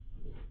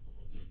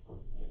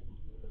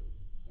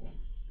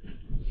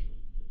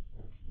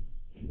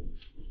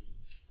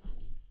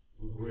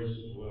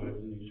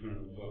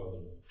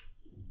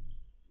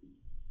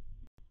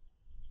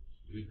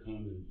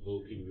come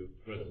invoking your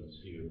presence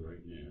here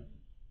right now,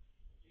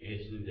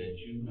 asking that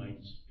you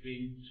might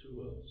speak to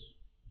us,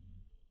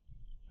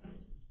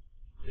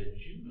 that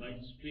you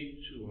might speak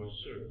to our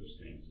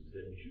circumstances,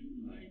 that you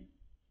might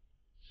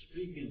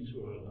speak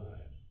into our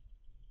lives.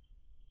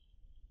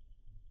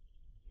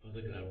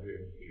 Father God,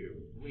 we're here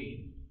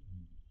waiting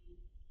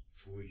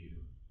for you.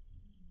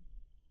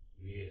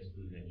 We ask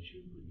them that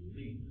you would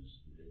lead us,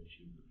 that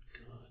you would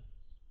guide us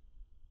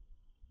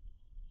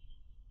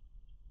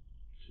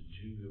to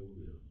do your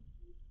will.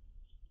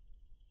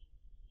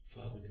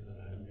 Father God,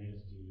 I'm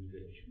asking you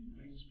that you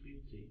might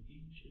speak to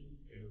each and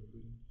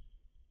every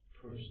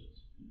person,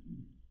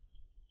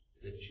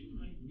 that you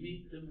might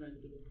meet them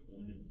at the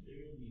point of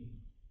their need,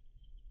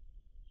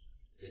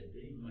 that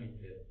they might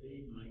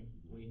wait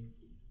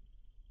for you.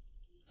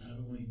 Not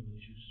only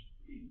would you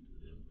speak to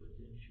them, but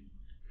that you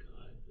would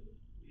guide them,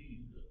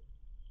 lead them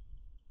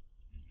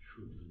in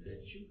truth, and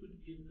that you would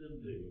give them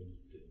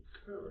the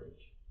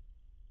courage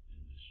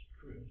and the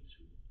strength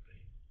to obey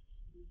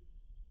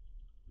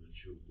what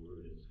your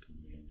word has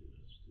commanded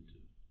us to do.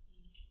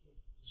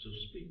 So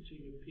speak to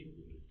your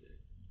people today.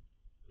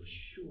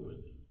 Assure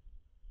them,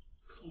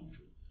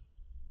 comfort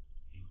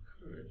them,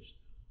 encourage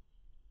them,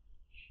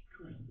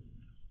 strengthen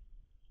them.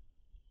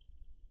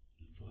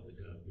 And Father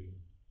God, we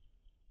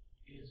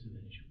ask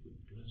that you would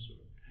bless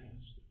our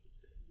pastor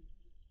today.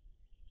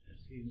 As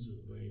he's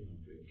away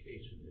on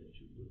vacation, that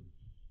you would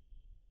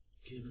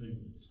give him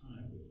a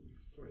time of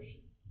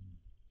refreshing,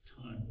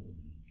 time of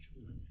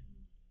enjoyment,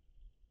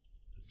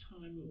 a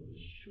time of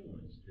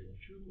assurance that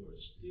you are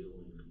still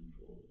in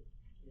control.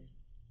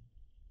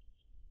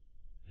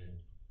 That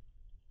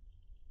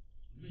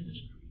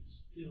ministry is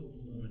still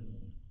going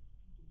on.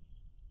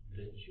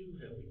 That you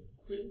have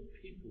equipped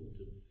people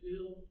to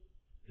fill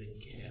the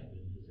gap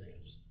in his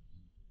absence.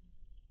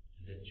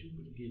 And that you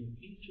would give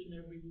each and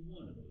every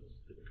one of us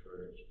the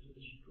courage and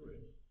the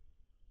strength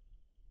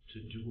to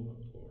do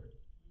our part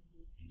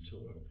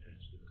until our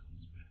pastor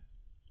comes back.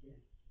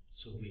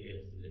 So we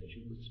ask that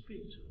you would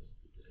speak to us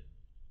today,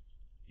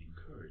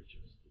 encourage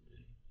us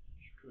today, and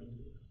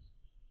strengthen us.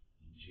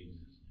 In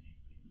Jesus' name,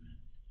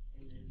 amen.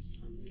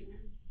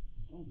 Amen.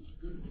 Oh my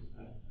goodness,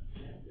 I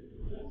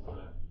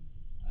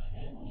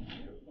had my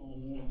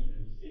microphone on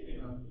and sitting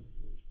on it.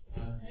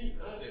 Thank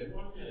God that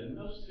one had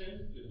enough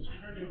sense to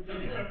turn it down.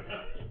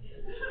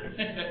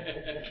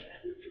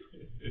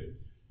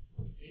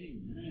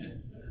 Amen.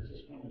 I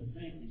just want to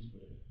thank you for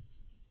that.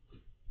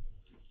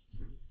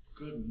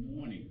 Good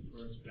morning,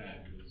 First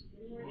Baptist.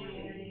 Good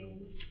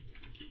morning.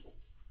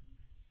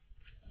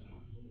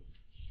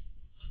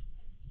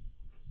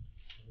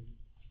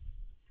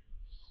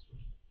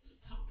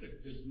 Topic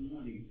this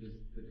morning is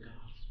the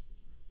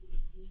gospel.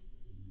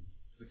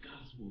 The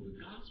gospel. The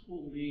gospel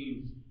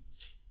means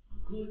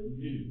good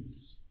news.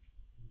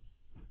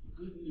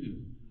 Good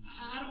news.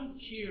 I don't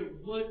care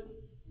what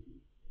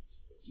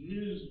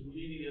news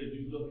media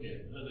you look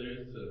at, whether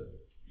it's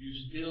you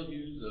still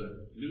use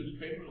a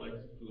newspaper like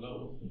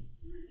Lowe's,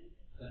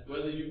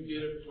 whether you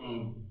get it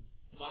from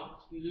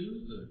Fox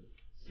News or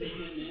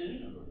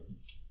CNN or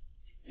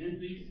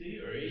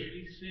NBC or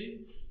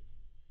ABC,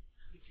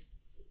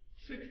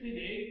 60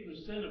 to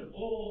 80% of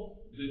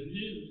all the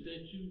news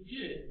that you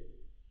get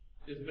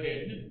is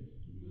bad news.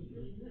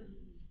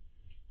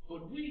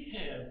 But we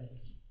have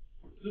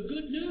the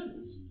good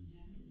news.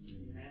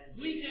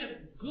 We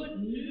have good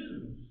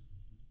news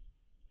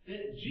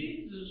that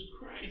Jesus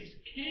Christ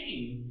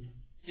came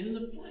in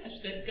the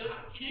flesh, that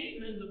God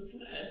came in the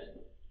flesh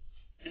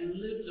and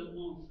lived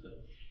amongst us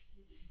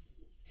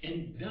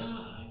and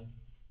died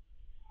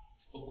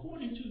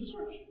according to the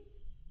scripture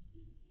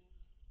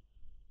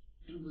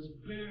and was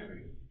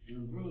buried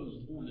and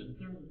rose on the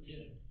third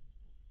day.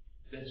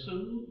 That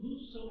so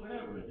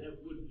whosoever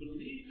that would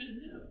believe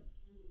in him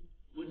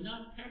would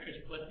not perish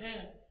but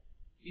have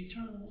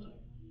eternal life.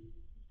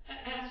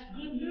 That's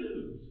good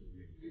news.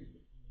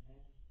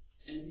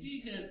 And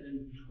he has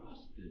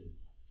entrusted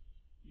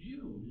you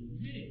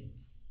and me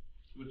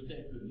with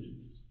that good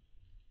news.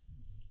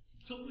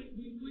 So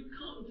we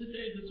come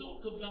today to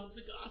talk about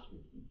the gospel,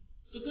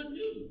 the good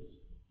news.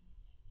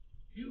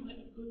 You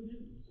have good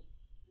news.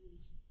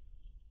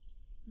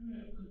 You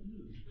have good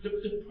news.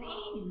 The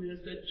problem is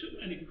that too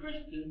many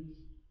Christians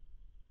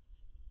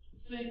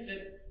think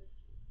that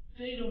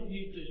they don't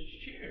need to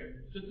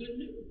share the good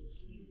news.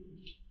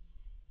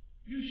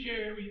 You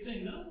share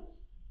everything else.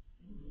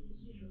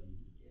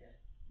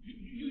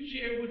 You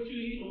share what you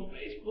eat on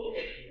Facebook.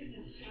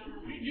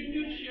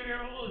 You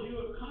share all of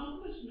your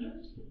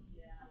accomplishments.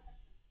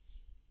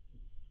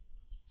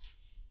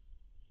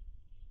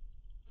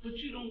 But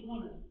you don't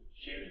want to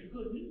share the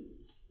good news.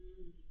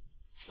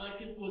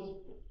 Like it was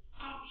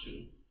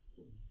optional.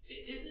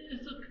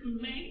 It's a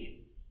command.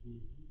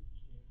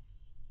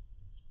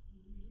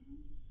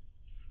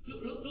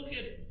 Look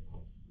at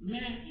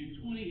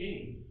Matthew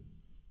 28.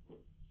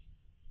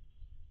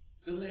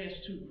 The last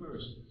two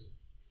verses,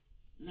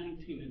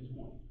 19 and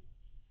 20.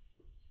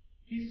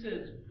 He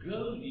says,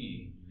 "Go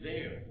ye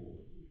therefore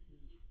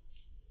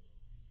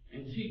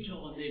and teach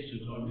all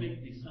nations," or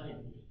make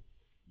disciples,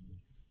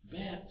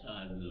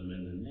 baptizing them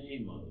in the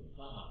name of the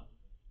Father,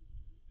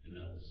 and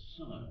of the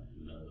Son,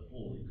 and of the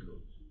Holy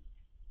Ghost,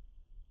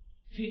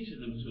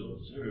 teaching them to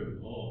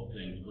observe all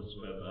things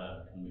whatsoever I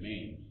have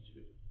commanded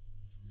you.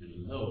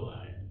 And lo,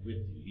 I am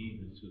with you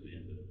even to the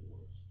end of the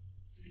world.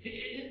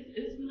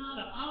 It's not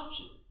an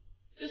option.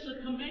 It's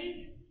a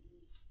command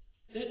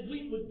that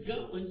we would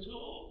go into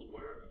all the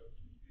world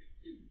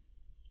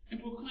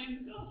and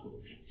proclaim the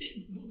gospel.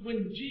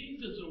 When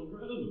Jesus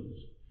arose,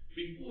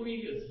 before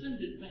he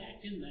ascended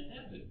back into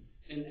heaven,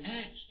 in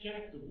Acts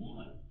chapter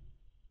 1,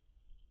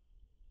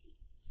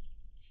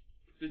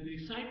 the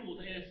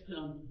disciples asked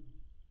him,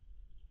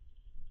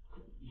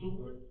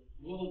 Lord,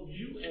 will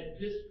you at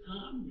this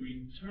time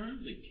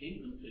return the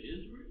kingdom to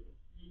Israel?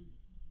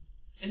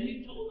 And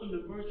he told them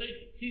in verse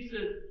 8, he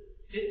said,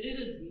 it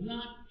is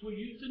not for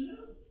you to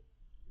know,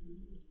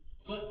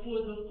 but for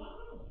the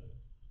Father.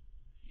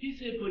 He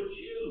said, but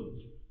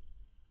you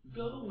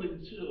go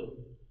until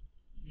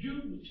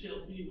you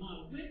shall be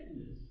my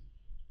witness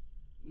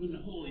when the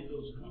Holy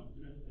Ghost comes.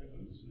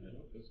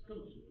 Let's go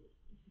to it.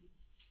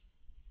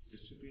 It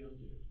should be up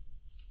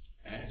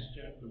there. Acts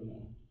chapter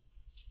 1.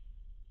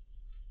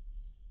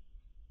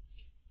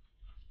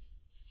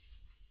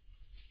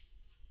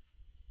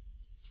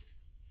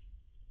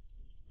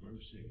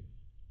 Verse 8.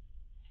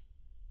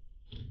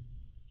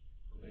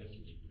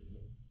 Glasses,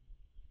 brother.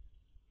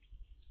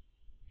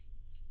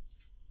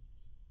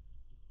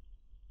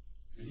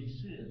 And he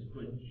says,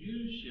 but you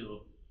shall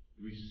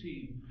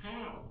receive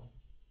power.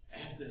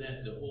 After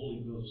that, the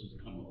Holy Ghost has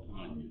come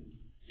upon you.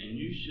 And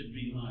you should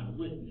be my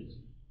witness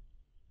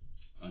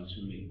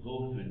unto me,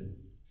 both in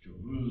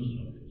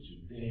Jerusalem and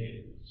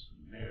Judea and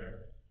Samaria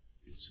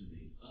and to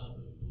the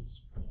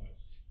uttermost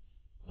parts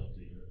of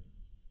the earth.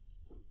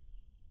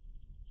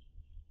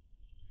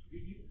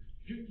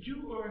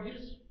 You are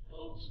his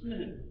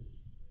spokesman.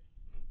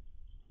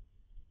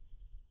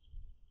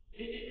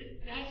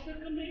 That's the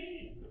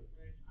command.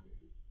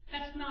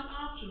 That's not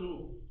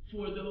optional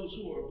for those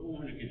who are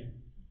born again.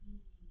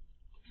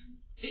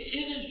 It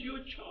is your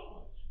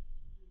charge.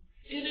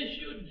 It is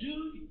your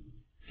duty.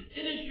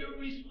 It is your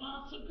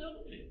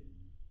responsibility.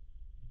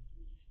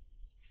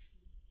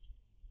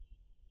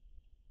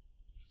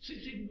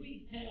 See,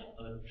 we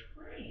have a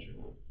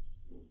treasure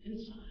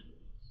inside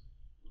of us.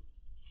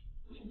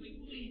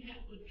 We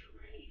have a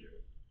treasure.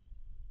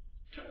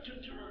 Turn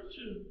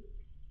to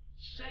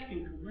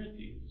 2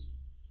 Corinthians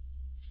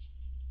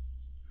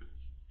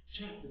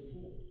chapter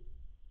 4,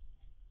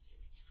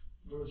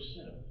 verse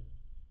 7.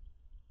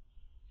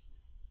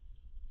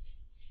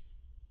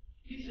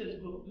 He says,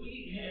 but we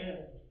have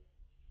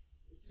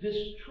this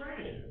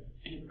treasure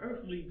in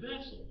earthly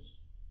vessels,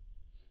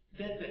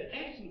 that the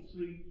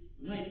excellency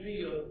might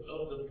be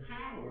of the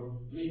power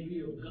may be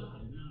of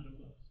God and not of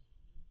us.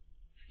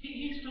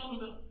 He's talking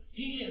about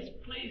he has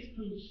placed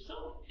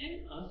himself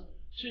in us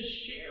to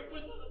share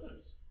with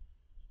others.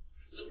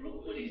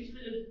 Look what he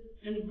says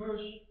in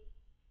verse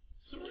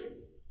 3.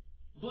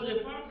 But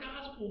if our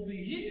gospel be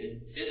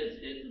hid, it is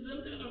hid to them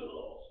that are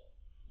lost,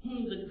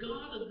 whom the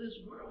God of this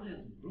world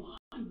has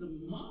blinded the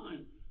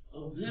mind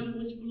of them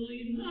which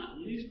believe not,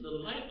 lest the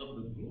light of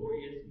the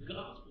glorious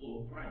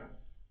gospel of Christ,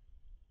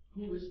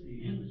 who is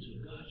the image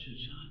of God, should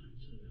shine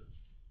unto them.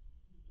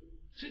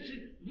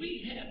 See, we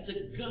have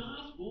the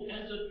gospel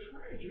as a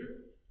treasure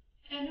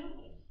in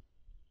us.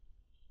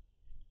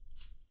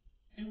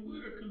 And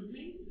we're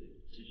commanded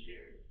to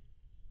share it.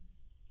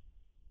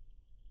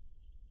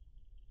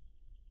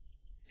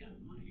 Got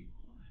mighty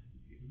quiet.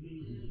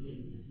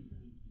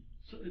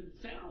 So it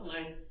sounds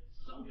like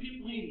some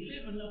people ain't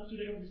living up to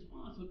their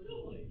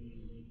responsibility.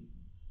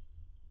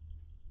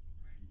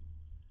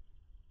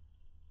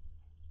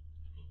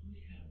 We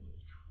have a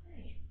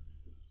treasure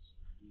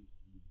in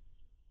us.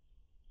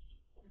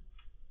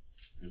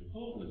 And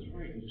Paul is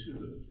writing to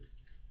the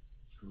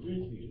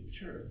Corinthian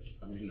church,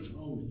 the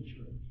Roman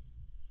church.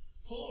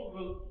 Paul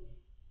wrote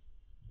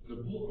the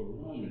book of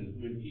Romans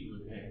when he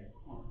was at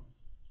Corinth.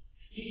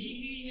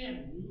 He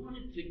had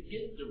wanted to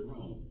get to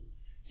Rome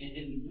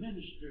and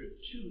minister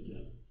to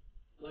them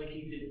like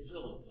he did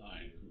Philippi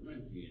and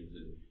Corinthians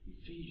and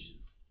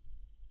Ephesians.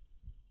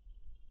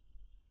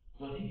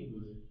 But he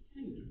was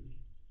hindered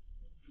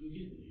from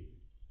getting there.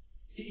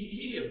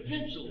 He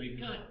eventually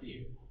got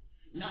there,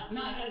 not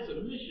as a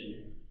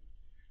missionary,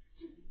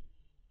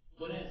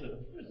 but as a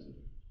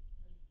prisoner.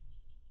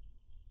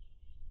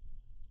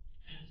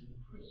 As a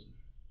prisoner.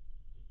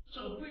 So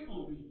if we're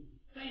going to be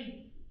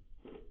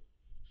faithful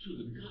to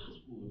the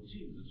gospel of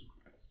Jesus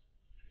Christ,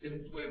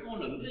 if we're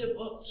going to live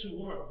up to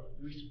our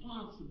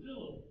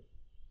responsibility,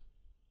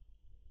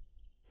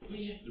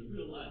 we have to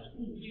realize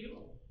who we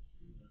are.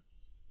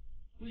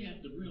 We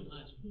have to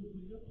realize who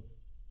we are.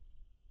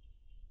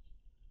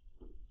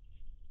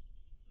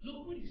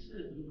 Look what he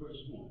says in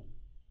verse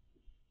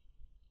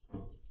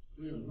 1.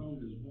 We're in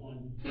Romans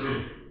 1.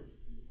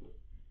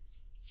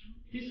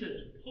 He says,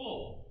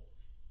 Paul,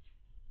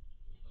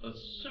 a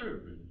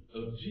servant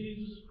of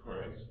Jesus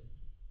Christ,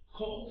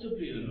 called to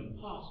be an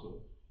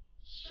apostle,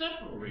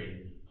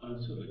 separated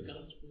unto the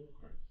gospel of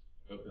Christ,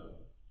 of God.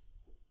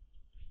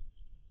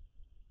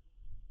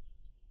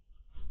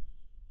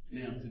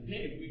 Now,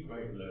 today we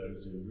write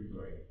letters and we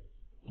write,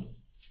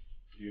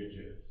 Dear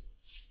Jeff,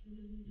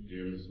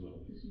 Dear Miss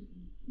Lois,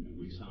 and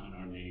we sign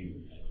our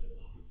name at the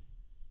bottom.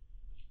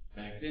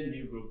 Back then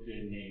they wrote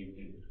their name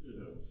and put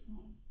it up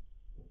front,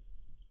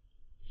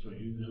 so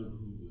you know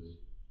who was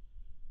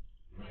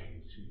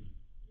writing to you.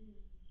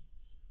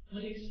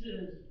 But he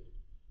says,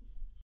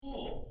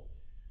 Paul,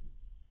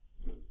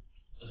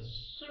 a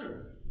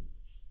servant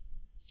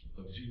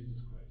of Jesus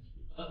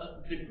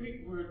Christ. The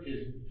Greek word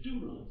is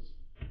doulos,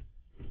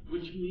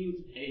 which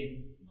means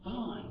a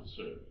bond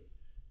servant,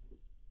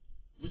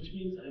 which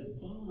means a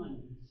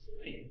bond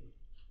slave.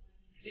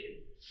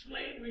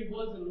 Slavery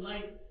wasn't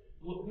like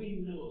what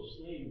we know of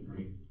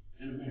slavery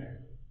in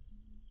America.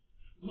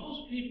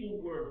 Most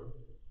people were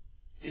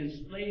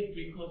enslaved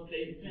because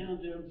they found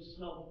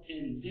themselves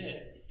in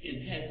debt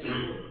and had to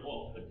work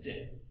off a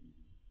debt.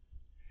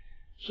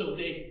 So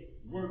they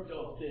worked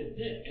off their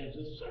debt as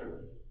a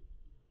servant.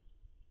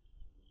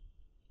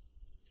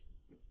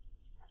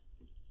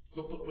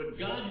 But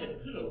God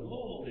had put a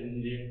law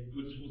in there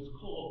which was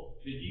called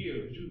the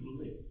year of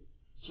Jubilee.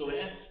 So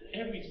after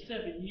every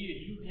 7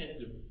 years you had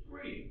to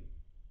free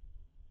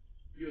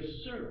your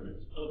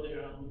servants of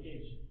their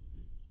obligation.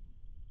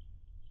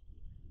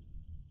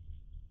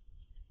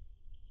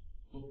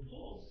 But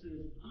Paul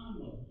says,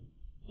 I'm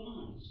a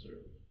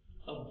bondservant.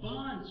 A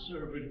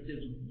bondservant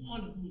is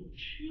one who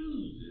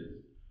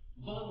chooses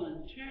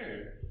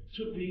voluntarily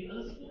to be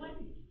a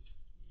slave.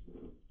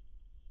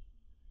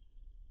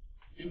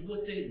 And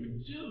what they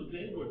would do,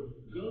 they would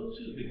go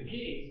to the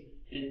gate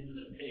and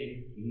put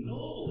a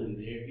knoll in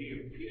their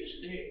ear, pierce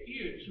their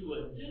ear to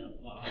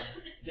identify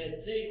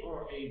that they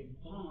are a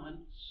bond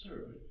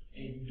servant,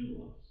 a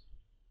doulos.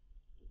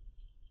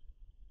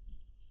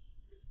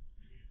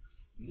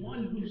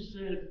 One who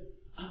says,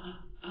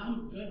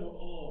 I'm better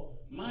off.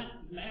 My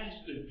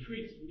master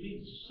treats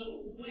me so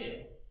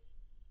well.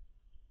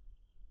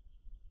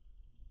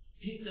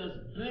 He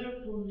does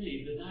better for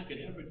me than I could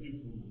ever do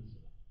for myself.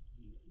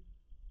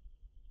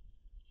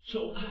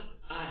 So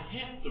I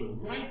have the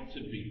right to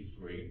be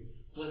free,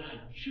 but I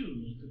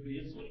choose to be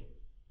a slave.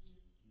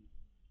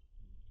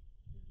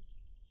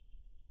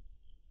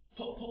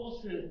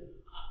 Paul says,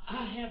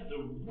 I have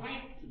the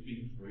right to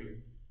be free,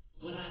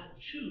 but I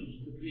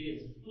choose to be a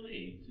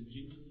slave to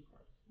Jesus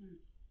Christ.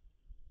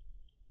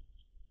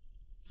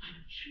 I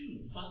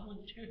choose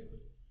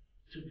voluntarily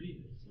to be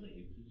a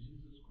slave to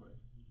Jesus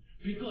Christ.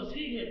 Because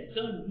he had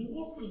done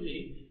more for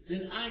me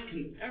than I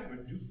can ever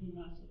do for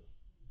myself.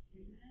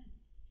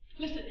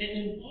 Listen,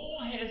 and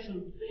Paul had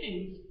some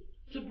things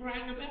to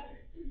brag about.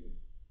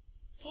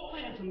 Paul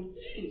had some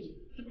things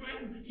to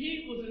brag about.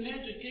 He was an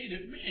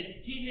educated man.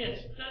 He had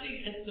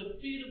studied at the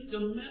feet of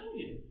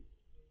Gamaliel,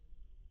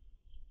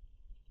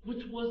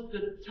 which was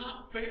the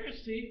top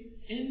Pharisee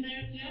in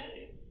their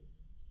day.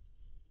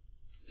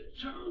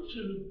 Turn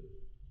to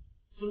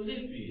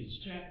Philippians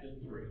chapter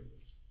 3.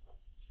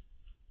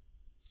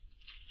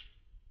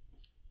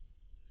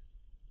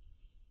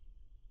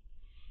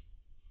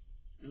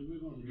 And we're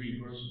going to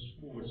read verses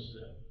 4 to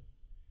 7.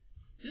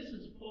 This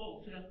is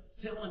Paul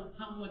telling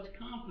how much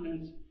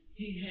confidence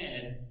he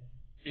had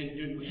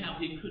and how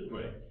he could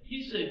pray.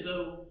 He said,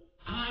 though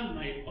I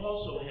might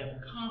also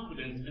have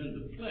confidence in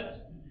the flesh,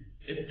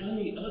 if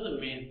any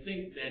other man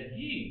think that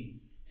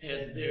he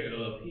has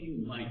thereof, he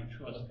might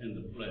trust in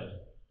the flesh.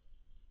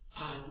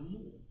 I do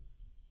more.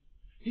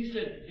 He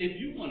said,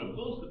 if you want to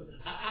boast,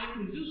 I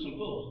can do some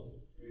boasting.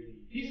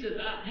 He says,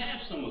 I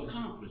have some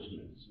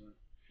accomplishments.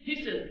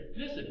 He said,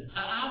 listen,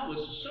 I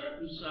was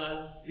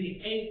circumcised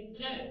the 8th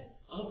day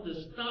of the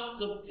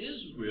stock of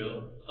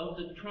Israel, of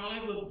the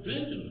tribe of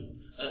Benjamin,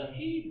 a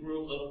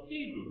Hebrew of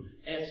Hebrew,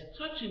 as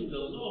touching the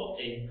law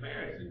a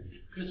Pharisee,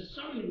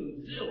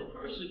 concerning zeal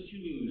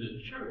persecuting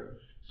the church,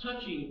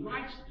 touching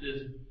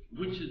righteousness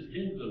which is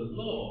in the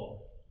law,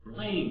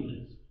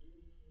 blameless.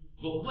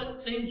 But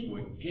what things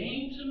were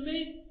gained to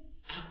me,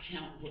 I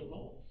count for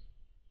loss.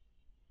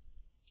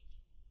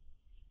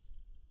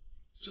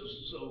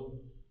 So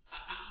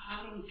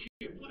I don't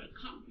care what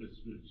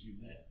accomplishments you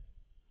have,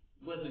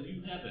 whether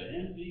you have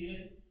an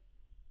MBA,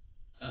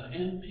 an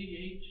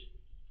MPH,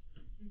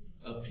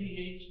 a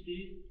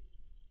PhD,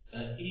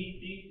 an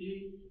EDD,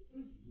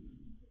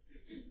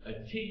 a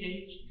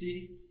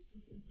THD.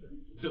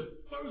 The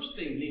first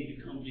thing needs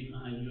to come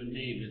behind your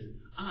name is,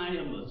 I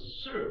am a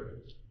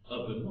servant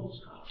of the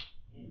Most High.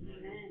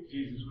 Amen.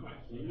 Jesus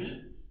Christ.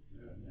 Amen?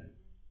 Amen.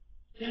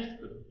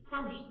 That's the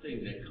first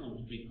thing that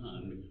comes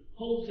behind me.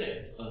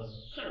 Hosea, a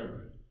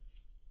servant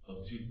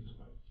of Jesus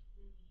Christ.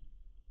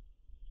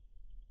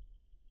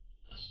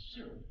 A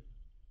servant.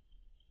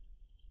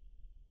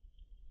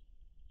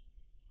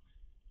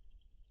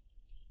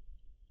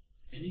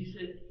 And he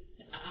said,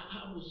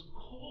 I was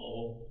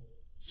called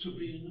to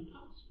be an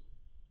apostle.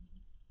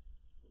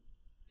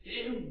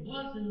 It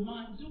wasn't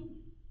my doing.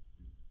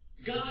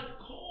 God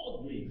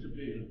called me to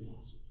be an apostle.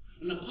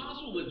 An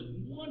apostle is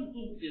one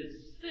who is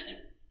sent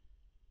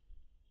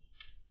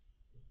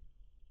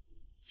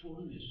for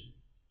a mission.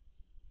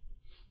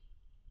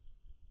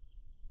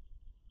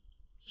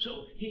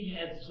 So he he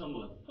had some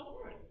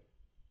authority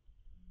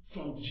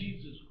from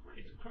Jesus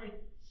Christ. Christ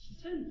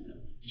sent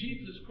him.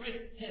 Jesus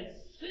Christ has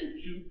sent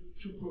you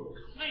to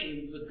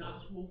proclaim the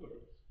gospel of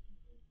earth.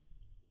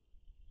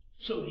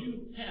 So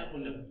you have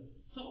an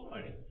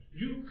authority.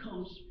 You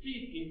come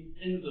speaking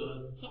in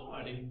the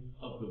authority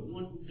of the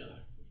one who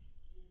died for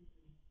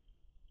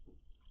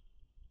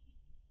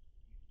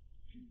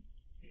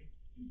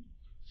you.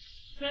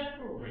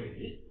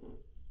 Separated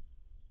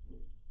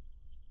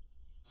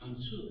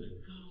unto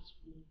the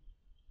gospel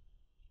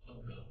of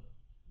God.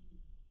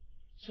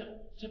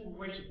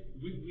 Separation.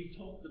 We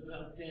talked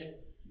about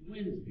that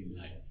Wednesday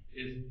night.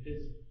 It's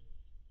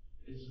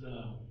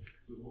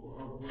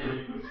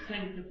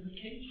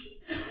sanctification.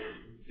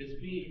 It's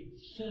being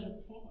set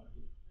apart.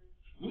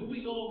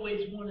 We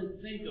always want to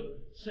think of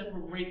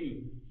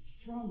separating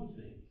from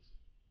things.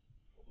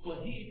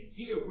 But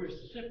here we're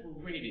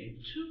separated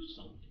to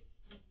something.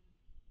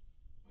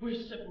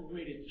 We're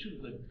separated to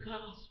the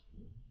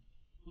gospel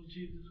of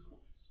Jesus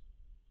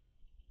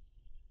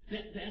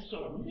Christ. That's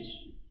our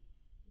mission.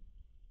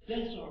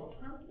 That's our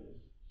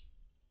purpose.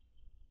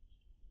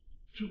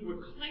 To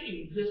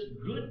proclaim this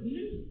good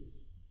news.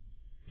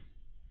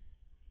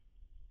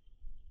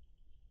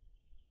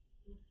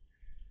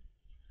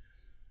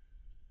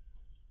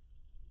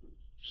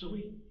 So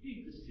we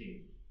need to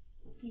see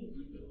who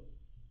we are.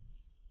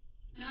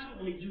 Not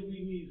only do we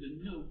need to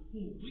know who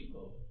we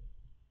are,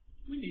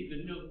 we need to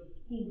know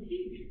who he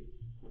is.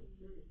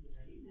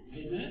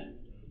 Amen?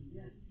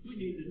 We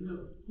need to know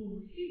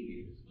who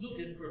he is. Look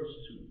at verse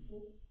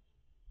 2.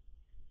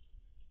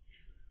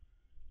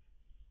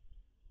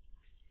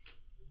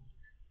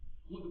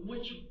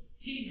 Which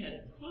he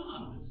had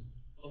promised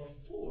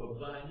afore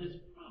by his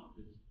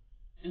prophets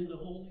in the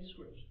Holy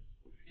Scripture.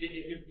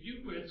 If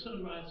you were at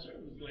Sunrise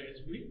Service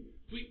last week,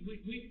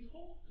 we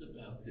talked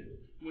about this.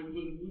 When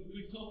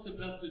we talked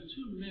about the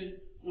two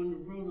men on the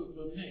road of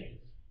Emmaus,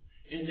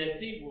 and that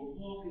they were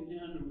walking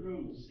down the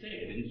road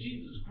sad, and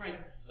Jesus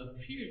Christ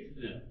appeared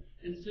to them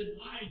and said,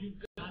 "Why are you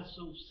guys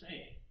so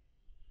sad?"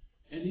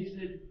 And he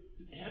said,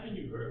 "Haven't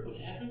you heard what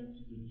happened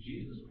to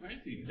Jesus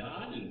Christ? He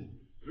died in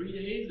 3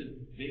 days,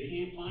 and they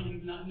can't find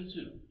him, not in the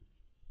tomb."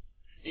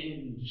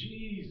 And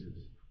Jesus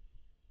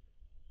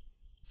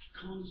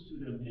comes to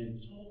them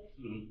and talks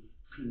to them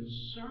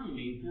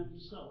concerning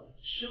himself,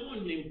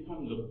 showing them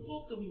from the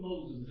book of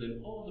Moses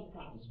and all the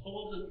prophets,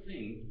 all the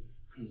things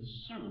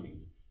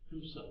concerning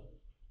himself.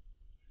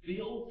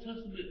 The Old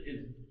Testament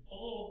is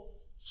all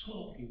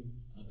talking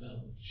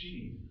about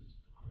Jesus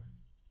Christ.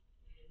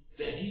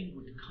 That he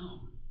would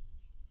come,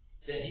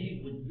 that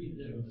he would be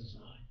their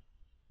Messiah.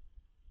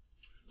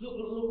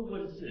 Look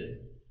what it says.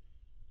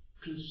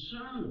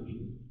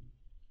 Concerning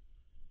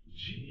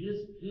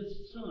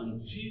his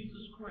Son,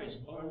 Jesus Christ,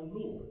 our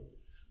Lord,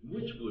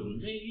 which was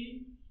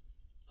made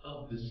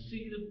of the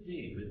seed of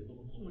David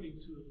according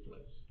to the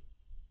flesh.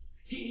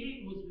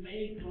 He was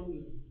made from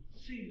the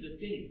seed of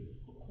David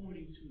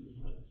according to the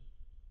flesh.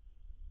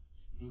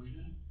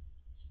 Okay?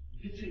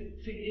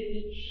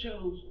 It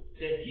shows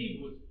that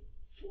he was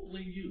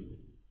fully human.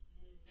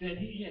 That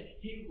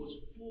he was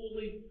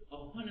fully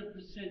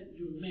 100%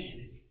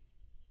 humanity.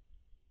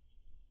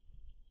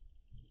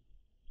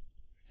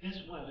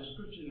 That's why the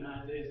scripture in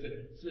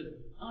Isaiah says,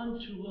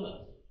 "Unto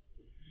us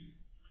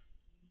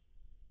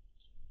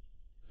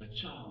a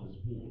child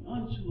is born,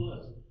 unto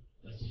us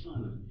a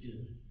son is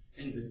given,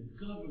 and the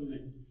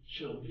government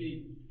shall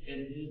be,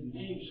 and his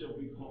name shall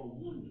be called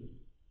Wonderful,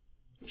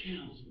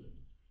 Counselor,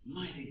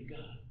 Mighty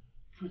God,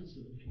 Prince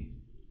of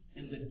Peace.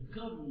 And the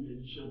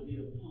government shall be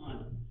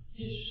upon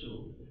his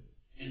shoulder,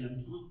 and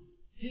upon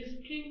his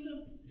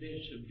kingdom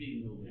there shall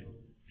be no end."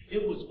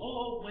 It was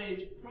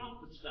always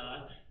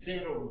prophesied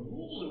that a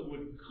ruler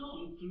would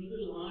come through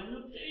the line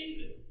of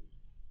David.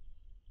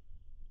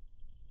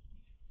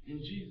 And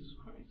Jesus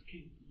Christ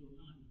came through the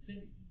line of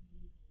David.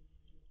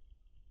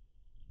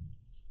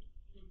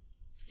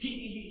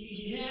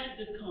 He had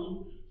to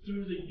come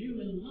through the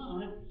human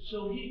line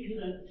so he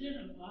could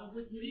identify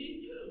with me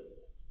and you.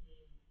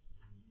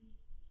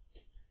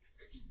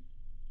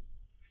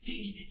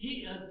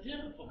 He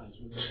identifies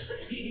with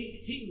us.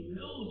 He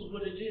knows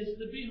what it is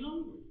to be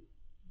hungry.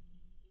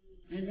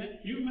 Amen.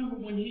 You remember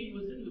when he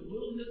was in the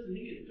wilderness and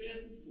he had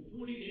fasted for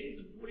 40 days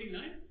and 40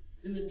 nights?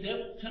 And the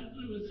devil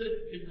tempted him and said,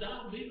 "If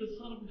thou be the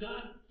Son of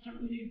God,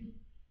 turn these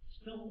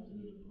stones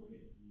into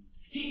bread."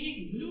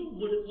 He knew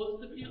what it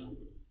was to be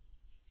hungry.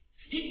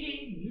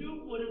 He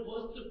knew what it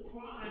was to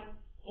cry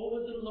over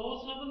the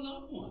loss of a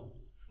loved one.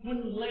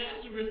 When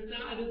Lazarus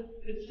died,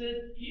 it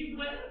says he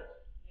wept.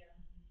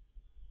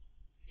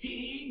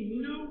 He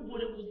knew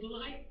what it was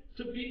like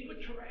to be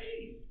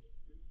betrayed.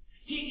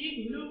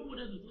 He knew what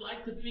it was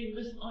like to be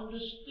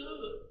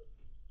misunderstood.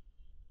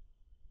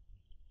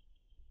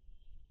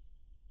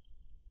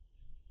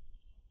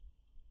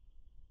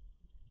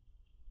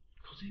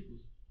 Because he was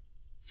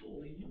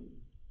fully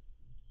human.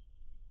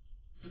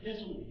 But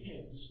that's only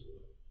half the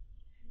story.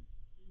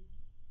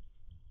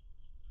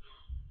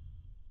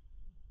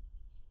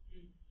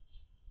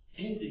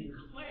 And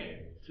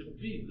declared to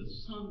be the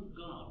Son of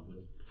God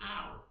with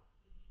power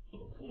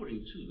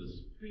according to the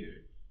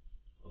Spirit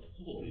of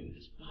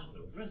holiness by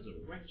the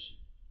resurrection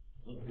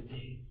of the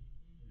dead.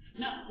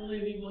 Not only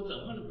he was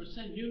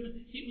 100%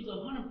 human, he was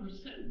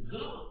 100%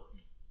 God.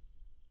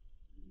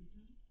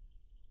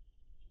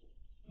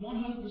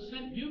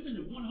 100% human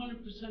and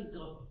 100%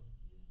 God.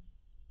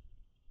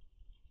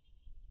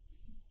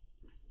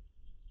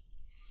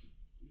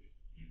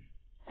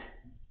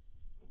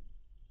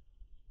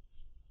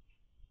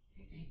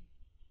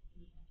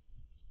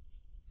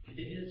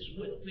 It's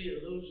what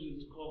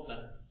theologians call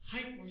the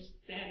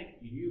hypostatic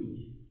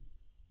union.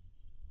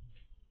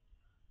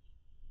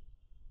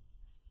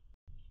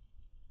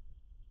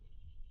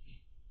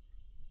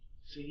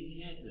 See,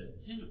 he had to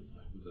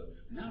identify with us.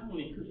 Not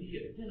only could he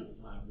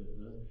identify with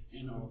us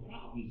and our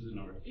problems and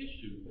our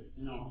issues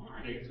and our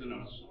heartaches and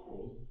our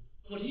sorrows,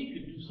 but he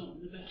could do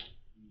something about it.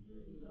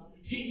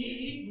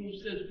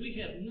 Hebrews says we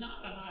have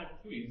not a high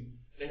priest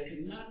that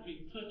cannot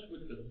be touched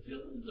with the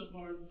feelings of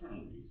our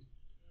infirmities,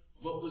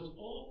 but was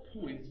all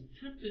points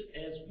tempted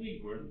as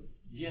we were,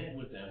 yet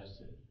without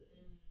sin.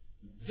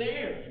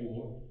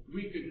 Therefore,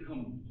 we can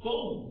come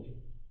boldly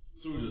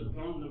through the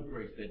throne of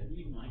grace that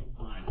we might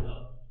find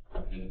help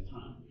in the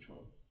time of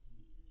trouble.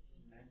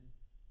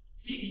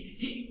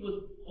 He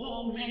was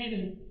all man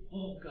and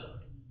all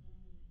God.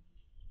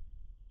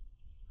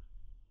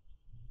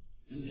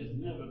 And there's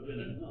never been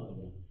another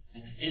one.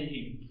 And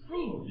he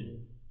proved it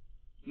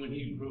when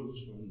he rose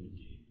from the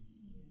dead.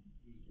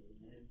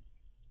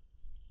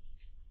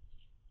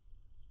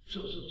 So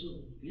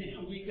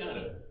now we got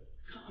a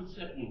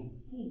concept of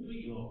who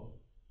we are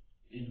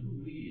and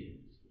who he is.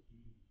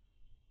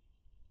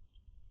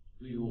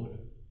 We ought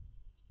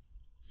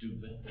to do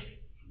better.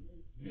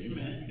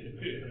 Amen.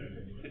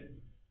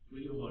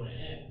 We ought to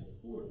act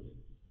accordingly.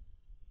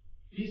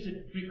 He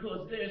said,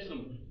 because there's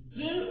some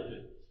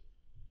benefits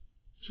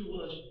to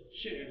us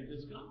sharing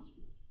this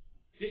gospel.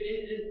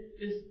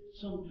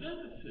 It's some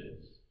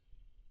benefits.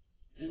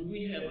 And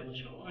we have a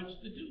charge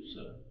to do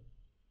so.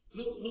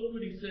 Look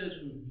what he says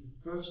from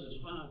verses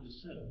 5 to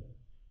 7.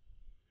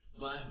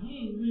 By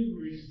whom we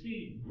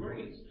receive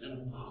grace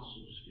and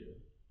apostleship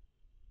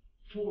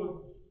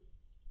for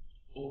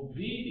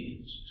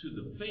obedience to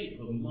the faith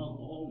among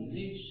all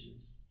nations,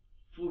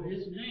 for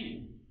his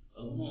name,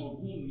 among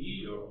whom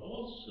ye are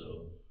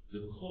also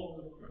the called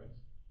of Christ.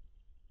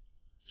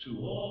 To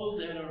all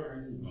that are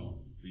in Rome,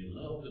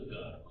 beloved of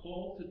God,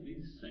 called to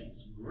be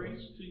saints,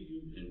 grace to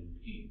you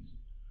and peace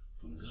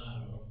from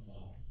God our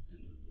Father and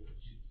the Lord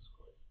Jesus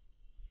Christ.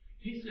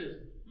 He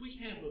says we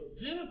have a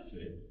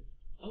benefit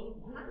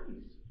of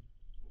grace.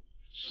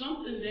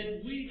 Something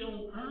that we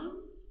don't earn,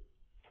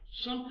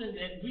 something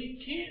that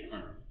we can't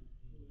earn,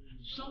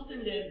 something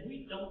that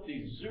we don't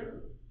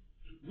deserve.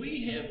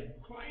 We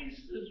have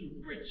Christ's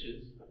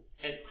riches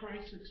at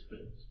Christ's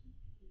expense.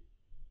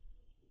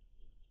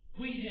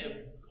 We have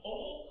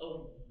all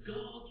of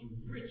God's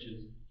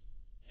riches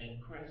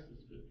at Christ's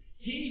expense.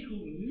 He who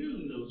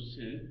knew no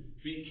sin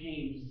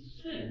became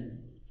sin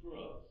for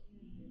us,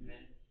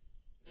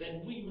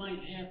 that we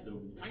might have the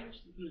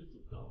righteousness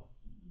of God.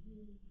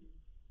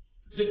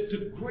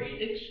 The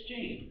great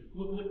exchange,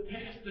 what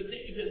Pastor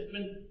Dave has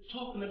been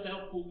talking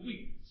about for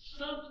weeks,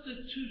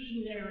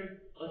 substitutionary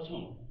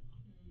atonement.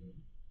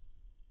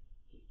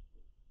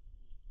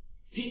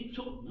 He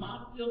took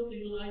my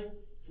filthy life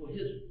for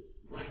his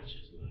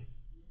righteous life.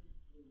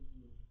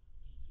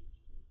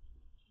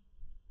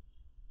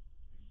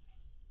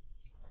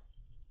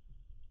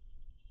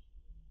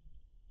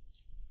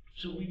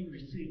 So we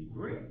receive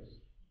grace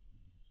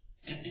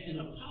and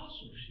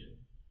apostleship.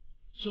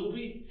 So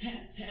we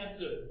have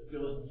the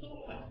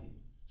authority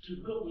to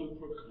go and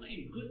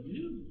proclaim good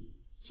news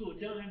to a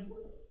dying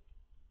world.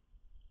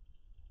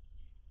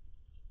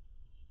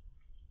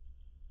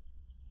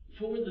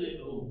 For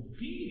the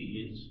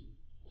obedience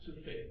to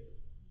faith.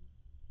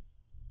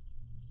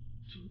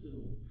 To the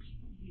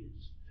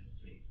obedience to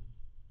faith.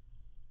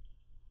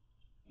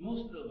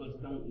 Most of us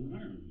don't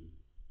learn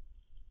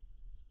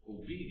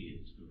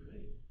obedience through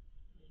faith.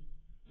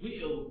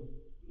 We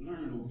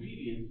learn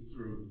obedience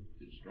through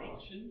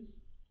instructions.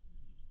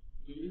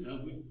 We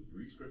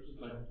read scriptures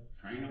like,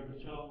 train up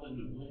a child in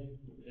the way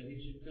that he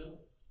should go.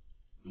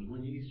 And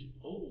when he's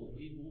old,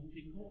 he won't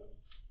depart.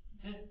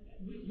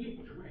 We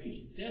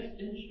train. That's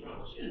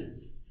instruction.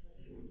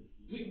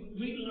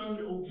 We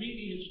learn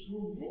obedience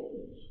through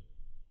rules.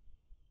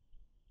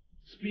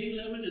 Speed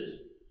limit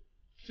is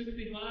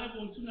 65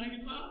 on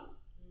 295.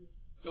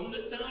 Don't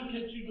let Don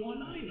catch you doing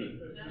 90.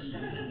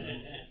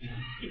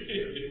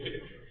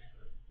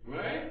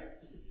 Right?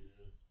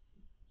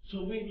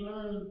 So we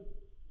learn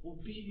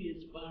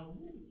obedience by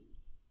rule.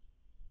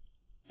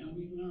 And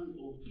we learn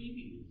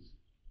obedience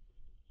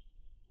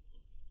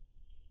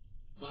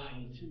by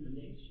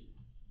intimidation.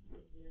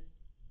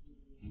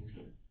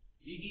 Okay.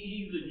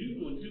 Either you're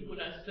going to do what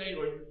I say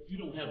or you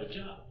don't have a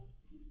job.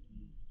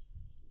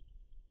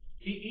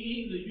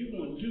 Either you're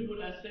going to do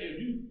what I say or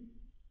you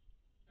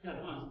got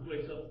to find some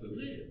place else to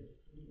live.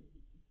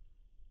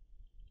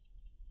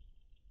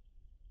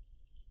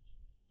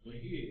 But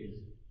here is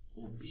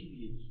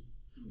obedience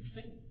through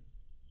faith.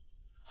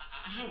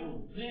 I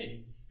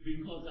obey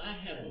because I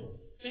have a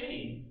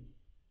faith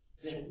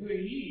that where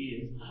he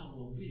is, I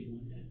will be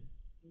one day.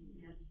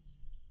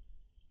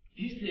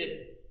 He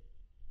said,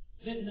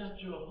 let not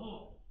your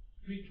heart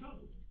be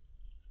troubled.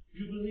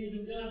 You believe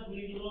in God,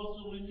 believe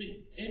also in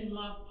me. In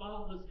my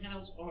Father's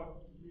house are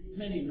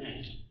many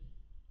mansions.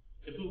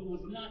 If it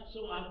was not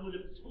so, I would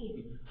have told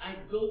you. I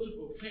go to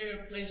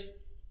prepare a place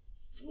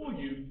for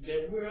you,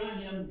 that where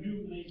I am,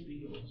 you may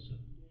be also.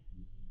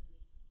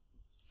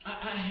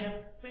 I have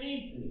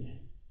faith in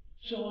that.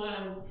 So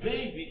I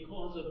obey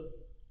because of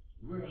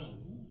where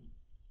I'm going.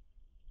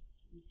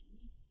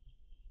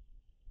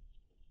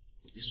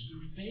 It's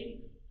through faith.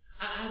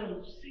 I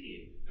don't see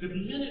it. The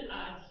minute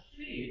I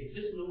see it,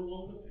 it's no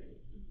longer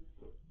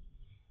faith.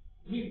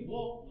 We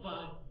walk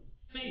by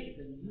faith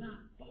and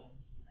not by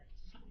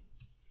sight.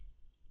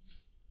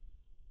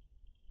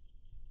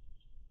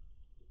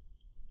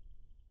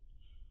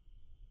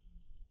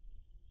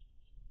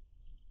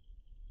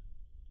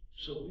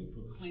 So we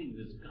proclaim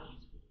this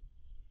gospel.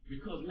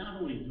 Because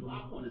not only do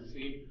I want to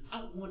see him,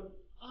 I want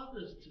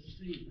others to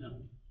see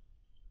him.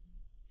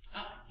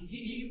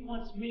 He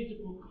wants me to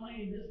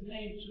proclaim his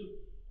name to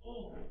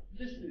all.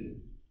 Listen,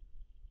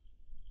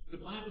 the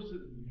Bible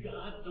says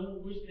God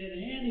don't wish that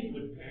any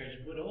would perish,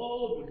 but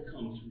all would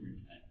come to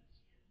repentance.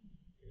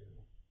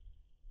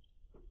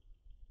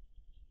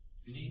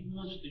 And he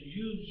wants to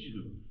use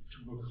you to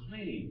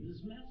proclaim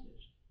his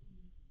message.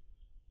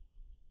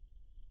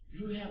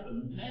 You have a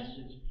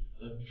message,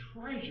 a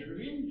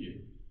treasure in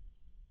you.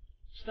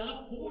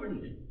 Stop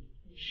hoarding it.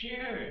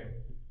 Share it.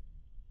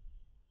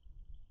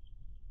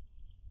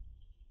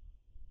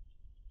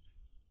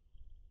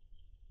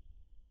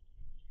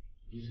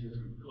 He says,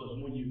 because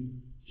when you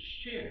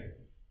share,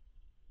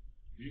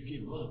 you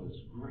give others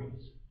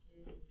grace.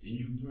 And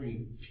you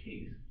bring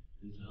peace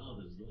into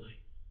others'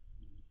 life.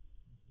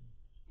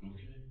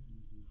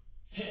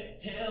 Okay?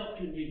 Hell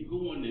can be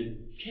going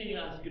and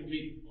chaos can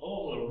be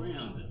all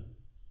around them.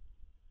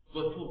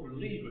 But for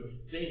believers,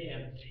 they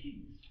have peace.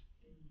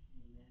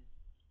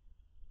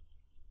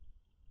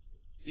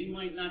 They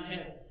might not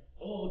have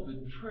all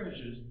the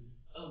treasures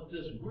of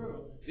this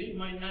world. They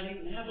might not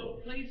even have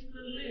a place to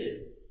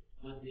live,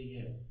 but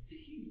they have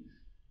peace.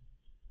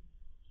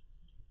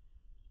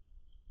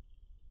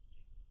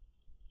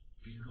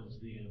 Because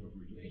they have a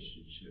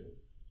relationship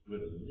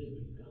with a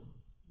living God.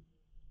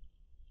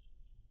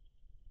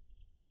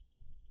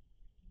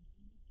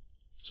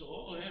 So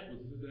all that was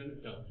an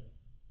introduction.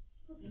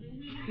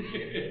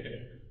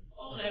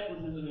 All that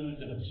was an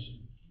introduction.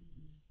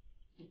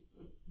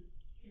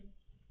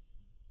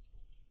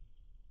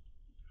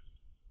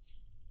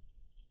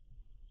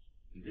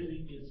 And then he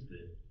gets to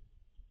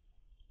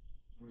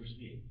verse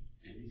 8,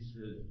 and he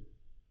says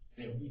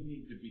that we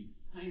need to be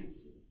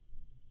thankful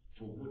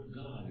for what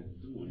God is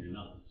doing in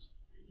others.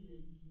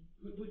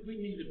 We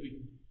need to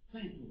be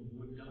thankful for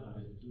what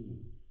God is doing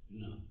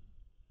in others.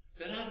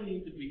 That I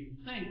need to be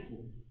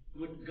thankful for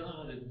what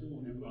God is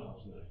doing in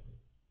Rob's life.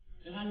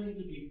 That I need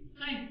to be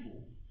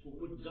thankful for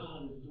what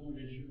God is doing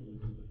in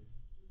Shirley's life.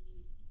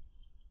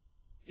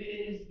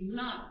 It's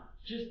not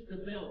just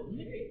about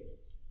me.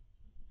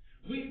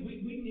 We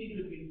need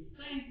to be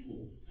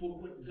thankful for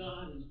what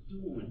God is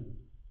doing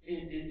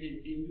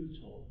in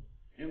Utah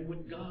and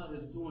what God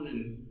is doing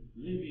in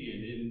Libya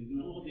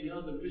and all the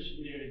other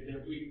missionaries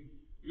that we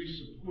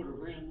support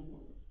around the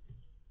world.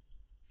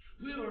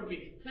 We ought to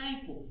be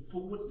thankful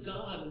for what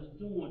God is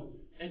doing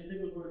at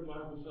Living Word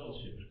Bible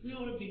Fellowship. We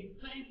ought to be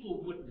thankful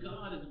for what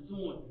God is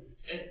doing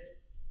at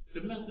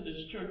the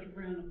Methodist Church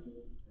around the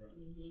corner.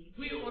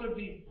 We ought to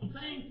be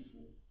thankful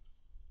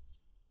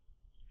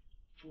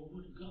for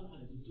what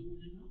God is doing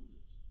in others.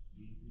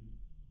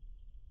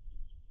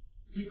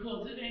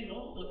 Because it ain't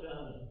all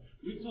about us.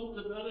 We talked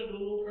about it a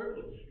little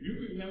earlier.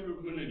 You remember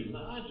when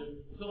Elijah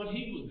thought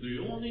he was the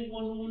only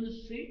one on the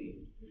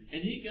scene.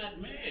 And he got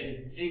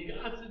mad. And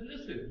God said,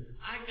 listen,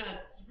 I got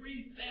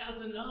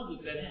 3,000 others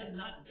that have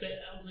not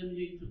bowed and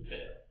need to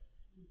bow.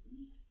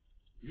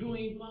 You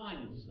ain't by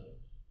yourself.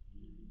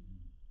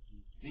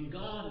 And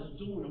God is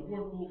doing a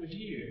work over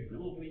here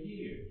and over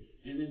here.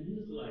 And in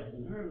his life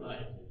and her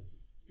life and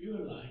your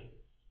life.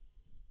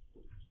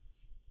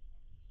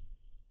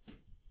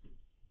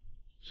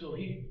 So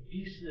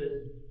he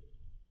says,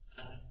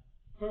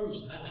 first,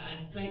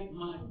 I thank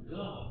my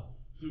God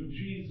through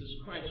Jesus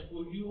Christ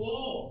for you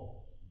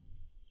all,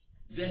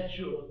 that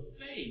your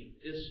faith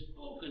is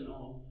spoken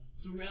of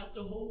throughout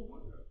the whole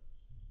world.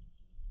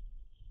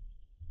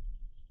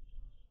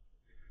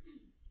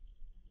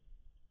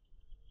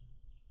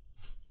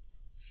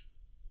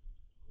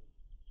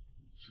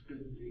 It's a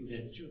good thing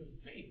that your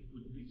faith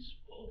would be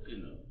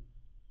spoken of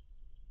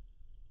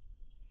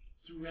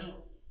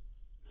throughout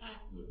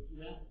Blackwood,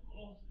 throughout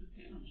Gloucester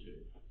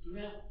Township,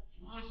 throughout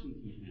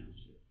Washington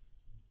Township.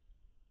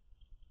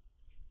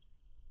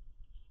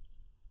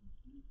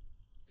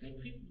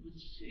 That people would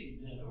see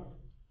that our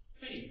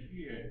faith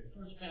here at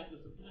First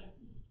Baptist of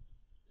Blackwood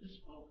is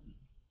spoken.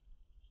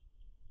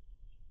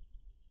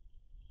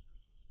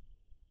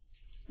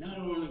 Not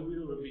only we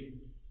ought to be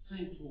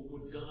thankful for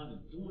what God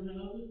is doing in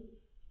others,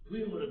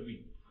 We ought to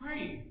be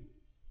praying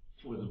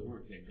for the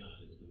work that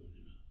God is doing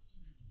in us.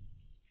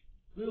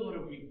 We ought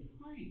to be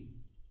praying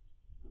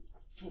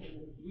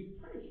we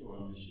pray for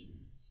our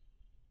missionaries.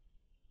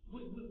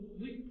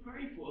 We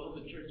pray for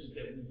other churches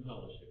that we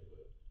fellowship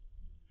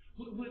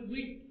with.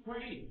 We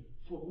pray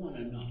for one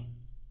another.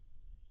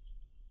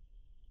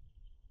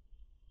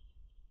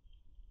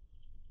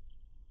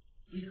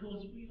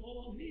 Because we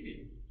all need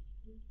it.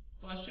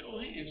 By show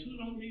of hands, who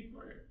don't need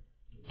prayer?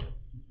 I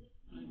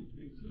didn't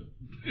think so.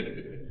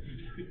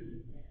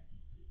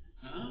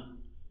 Huh?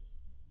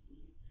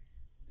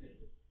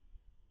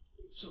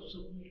 So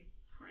we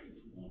pray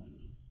for one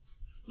another.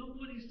 Look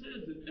what he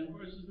says in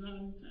verses 9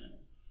 and 10.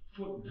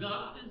 For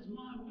God is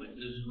my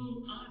witness,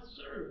 whom I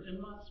serve in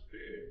my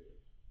spirit,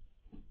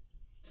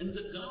 in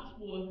the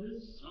gospel of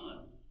his Son.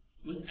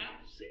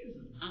 Without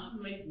season, I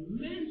make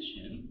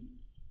mention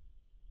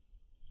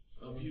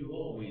of you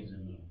always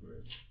in my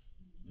prayer,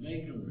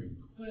 making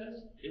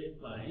request if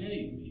by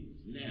any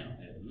means now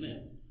at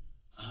length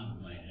I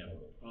might have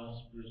a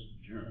prosperous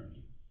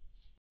journey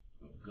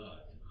of God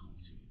to come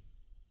to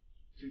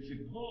you. See,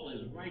 Paul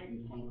is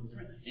writing from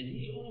Corinth, and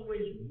he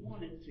always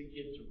wanted to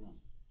get to Rome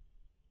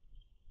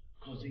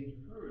because he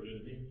heard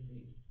of their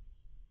faith.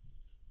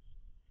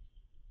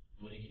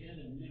 But he had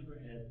never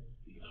had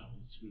the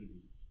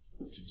opportunity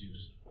to do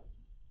so.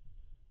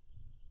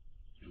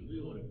 And we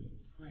ought to be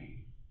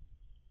praying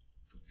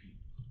for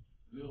people.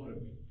 We ought to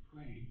be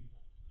praying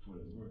for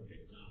the work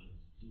that God is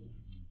doing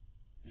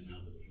in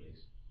other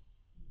places.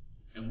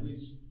 And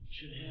we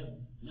should have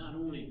not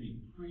only be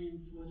praying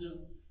for them,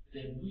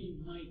 that we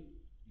might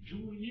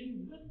join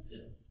in with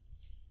them.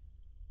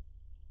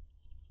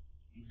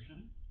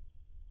 Okay?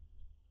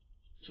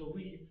 So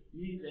we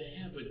need to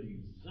have a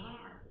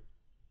desire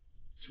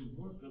to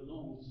work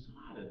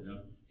alongside of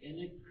them and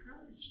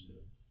encourage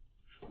them.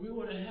 We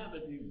ought to have a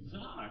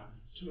desire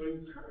to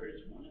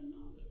encourage one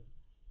another.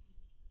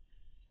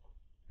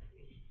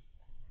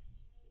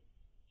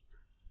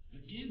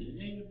 Again, it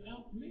ain't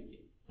about me.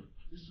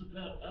 It's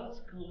about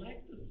us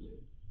collectively.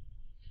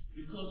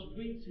 Because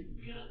we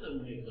together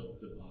make up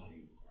the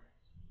body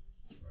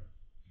of Christ.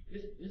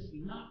 It's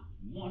not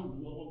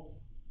one lone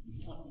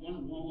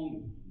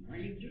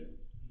ranger.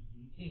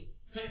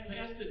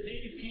 Pastor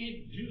Dave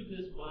can't do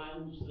this by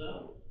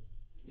himself.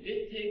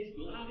 It takes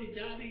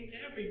lottie-dottie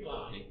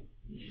everybody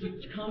to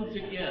come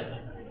together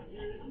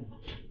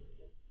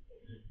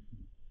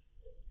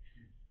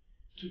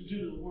to do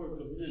the work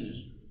of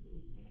ministry.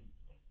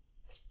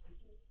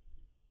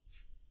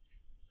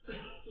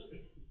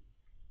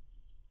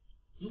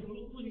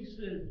 Look what he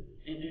says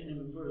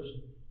in verse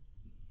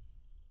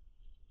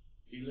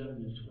 11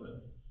 and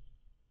 12.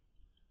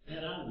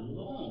 That I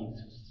long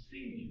to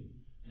see you,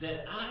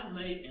 that I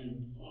may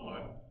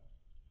impart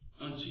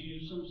unto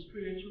you some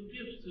spiritual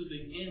gifts to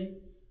the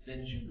end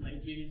that you may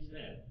be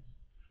established.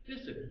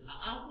 Listen,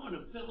 I want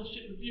to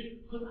fellowship with you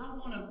because I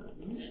want to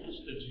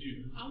minister to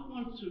you. I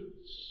want to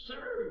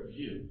serve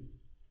you.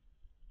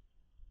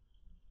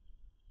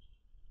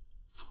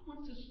 I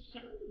want to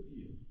serve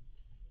you.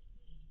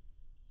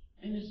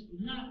 And it's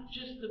not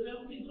just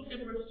about me. Look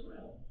at verse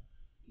 12.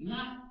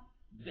 Not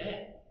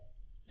that,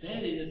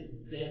 that is,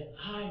 that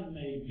I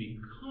may be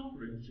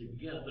comforted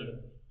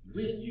together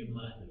with you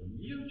by the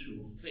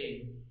mutual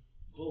faith,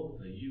 both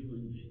of you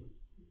and me.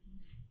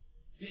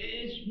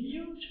 It's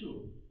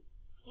mutual.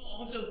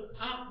 Although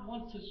I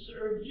want to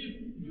serve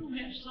you, you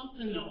have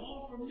something to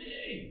offer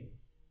me.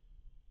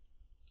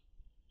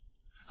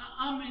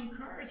 I'm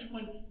encouraged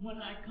when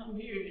I come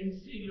here and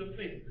see your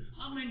face.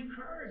 I'm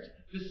encouraged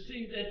to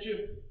see that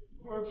you're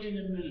working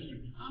in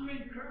ministry. I'm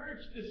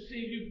encouraged to see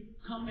you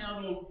come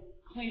out on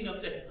clean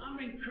up there. I'm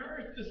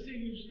encouraged to see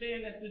you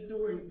stand at the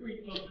door and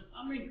greet folks.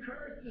 I'm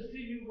encouraged to see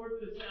you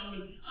work the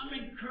sound. I'm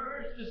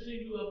encouraged to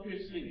see you up here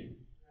singing.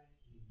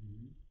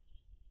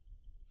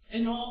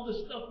 And all the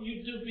stuff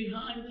you do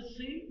behind the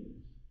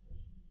scenes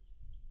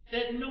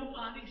that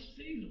nobody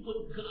sees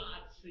but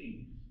God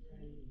sees.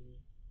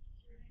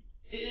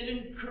 It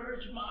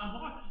encouraged my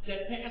heart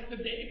that Pastor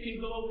Dave can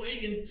go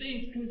away and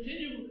things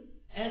continue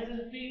as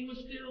if he was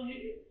still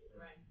here.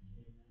 Right.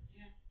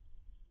 Yeah.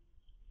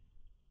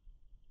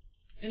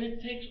 And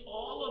it takes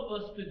all of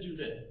us to do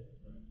that.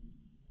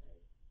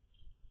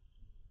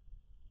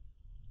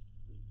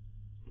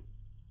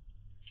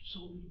 So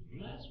we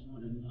bless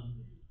one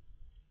another.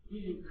 We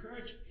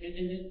encourage, and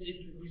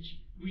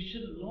we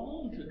should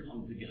long to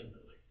come together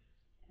like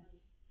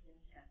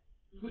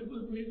this.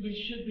 We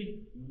should be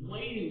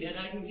waiting that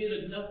I can get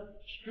enough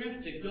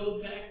strength to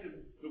go back to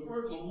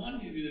work on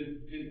Monday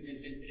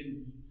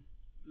and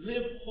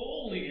live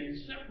holy and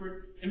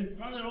separate in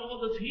front of all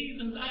those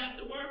heathens I have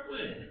to work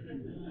with.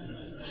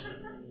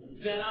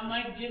 That I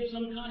might give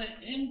some kind of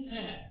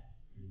impact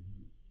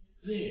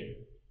there.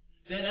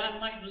 That I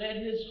might let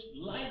his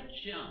light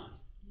shine.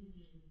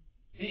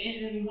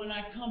 And when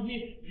I come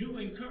here, you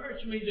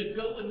encourage me to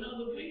go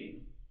another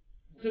week,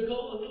 to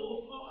go a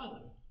little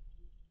farther.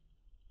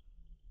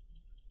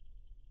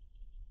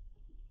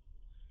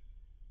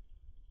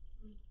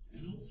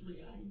 And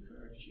hopefully I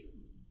encourage you.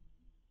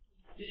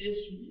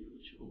 It's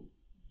mutual.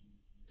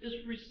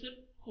 It's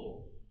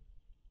reciprocal.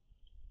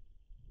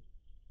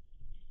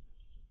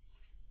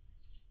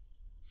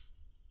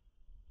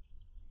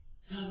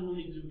 Not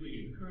only do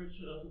we encourage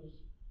others,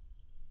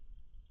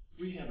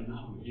 we have an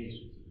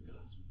obligation to the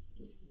gospel.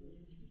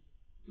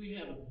 We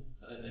have an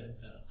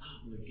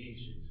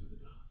obligation to the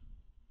gospel.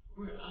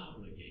 We're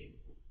obligated.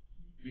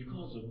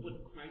 Because of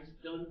what Christ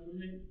done for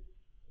me,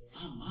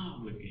 I'm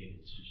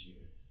obligated to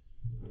share.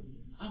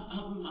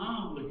 I'm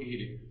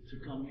obligated to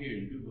come here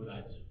and do what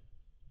I do.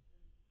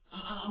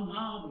 I'm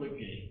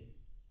obligated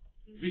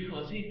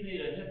because he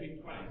paid a heavy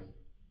price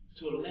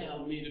to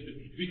allow me to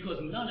be. Because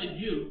none of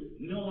you,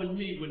 knowing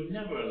me, would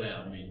never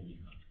allow me to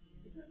become.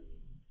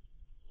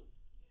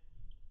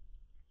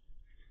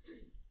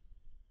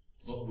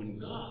 But when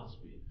God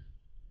speaks,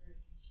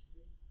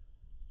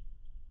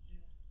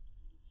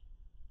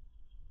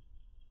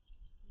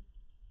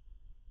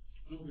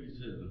 look what he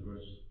says in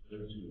verse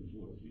 13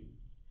 and 14.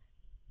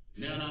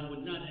 Now I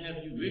would not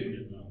have you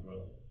ignorant, my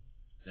brother,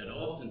 that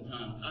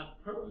oftentimes I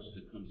purposed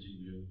to come to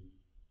you,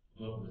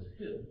 but was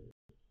hidden,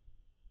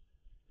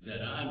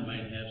 that I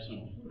might have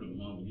some fruit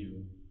among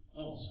you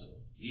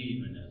also,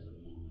 even as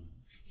among them.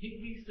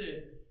 He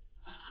said,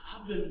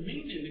 I've been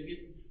meaning to get,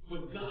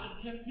 but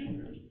God kept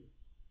hindering me.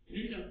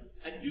 You know,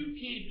 you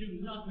can't do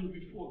nothing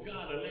before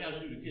God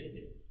allows you to get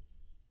there.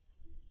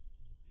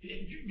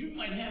 You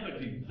might have a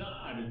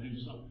desire to do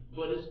something,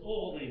 but it's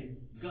all in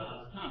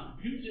God's time.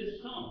 You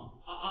just sung.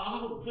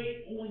 I'll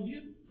wait on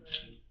you.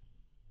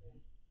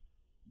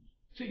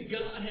 See,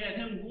 God had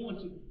him going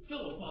to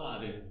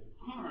Philippi and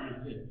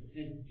Corinth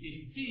and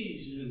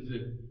Ephesians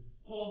and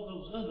all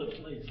those other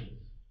places.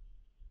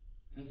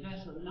 And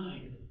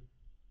Thessalonica.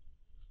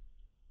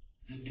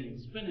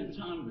 And spending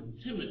time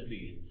with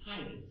Timothy and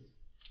Titus.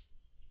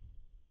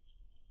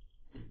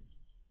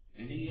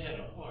 And he had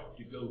a heart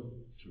to go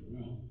to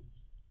Rome.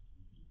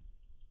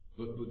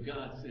 But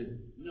God said,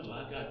 no,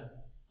 I got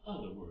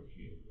other work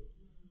here.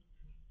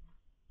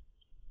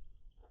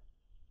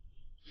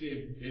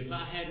 See, if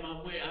I had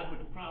my way, I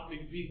would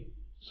probably be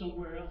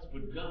somewhere else,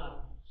 but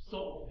God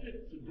saw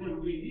fit to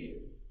bring me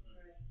here.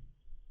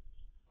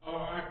 Or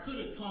I could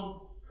have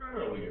come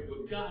earlier,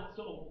 but God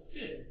saw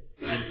fit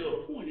at the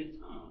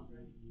appointed time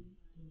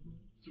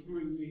to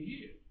bring me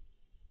here.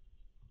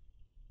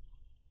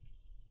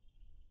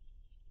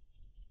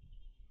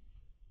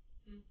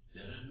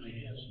 That I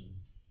may have some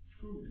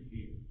fruit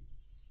here.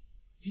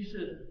 He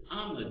says,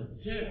 I'm a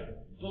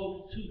debtor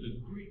both to the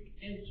Greek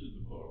and to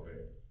the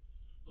barbarian,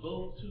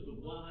 both to the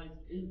wise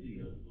and the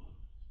unwise.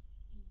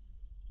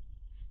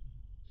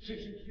 See,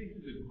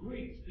 the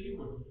Greeks, they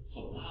were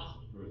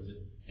philosophers,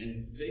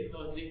 and they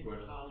thought they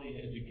were highly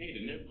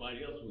educated, and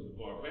everybody else was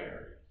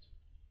barbarians.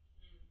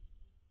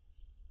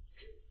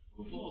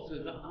 But Paul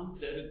says, I'm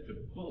debted to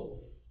both,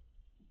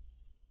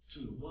 to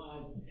the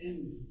wise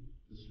and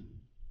the simple,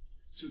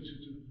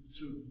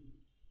 to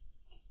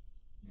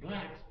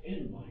blacks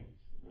and whites,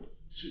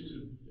 to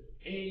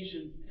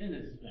Asians and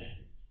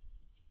Hispanics,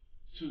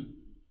 to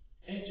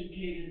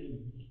educated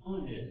and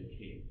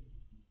uneducated.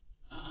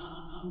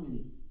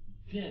 I'm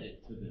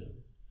indebted to them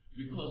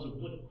because of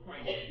what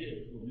Christ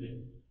did for me.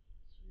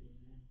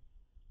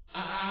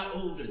 I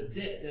owed a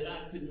debt that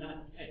I could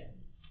not pay.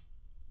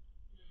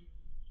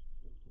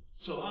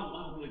 So I'm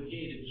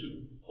obligated to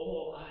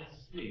all I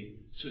see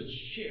to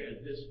share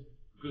this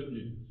good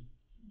news.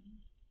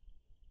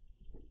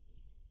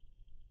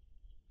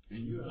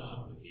 And you're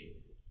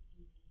obligated.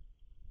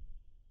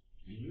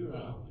 And you're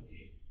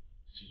obligated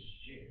to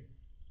share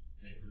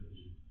that good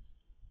news.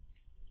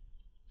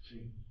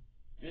 See,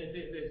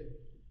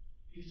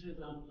 he says,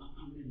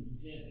 I'm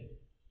indebted.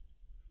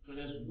 But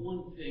that's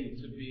one thing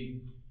to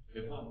be,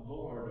 if I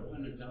borrowed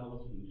 $100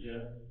 from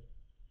Jeff,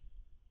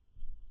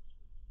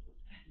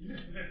 if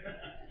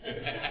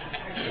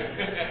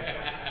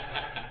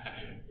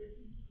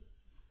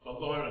I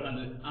borrowed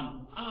 100,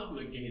 I'm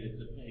obligated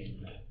to pay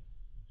him back.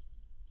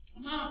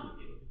 I'm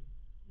obligated.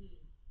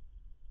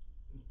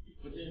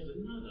 But there's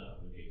another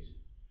obligation.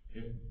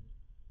 If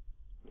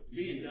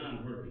me and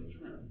Don work in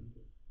Trenton,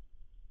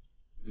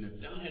 and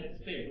if Don had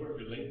to stay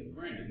working late in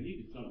Brandon,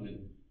 needed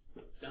something,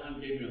 Don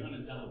gave me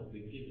 $100 to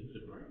give it to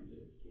Brandon.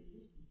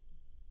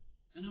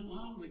 And I'm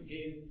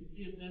obligated to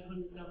give that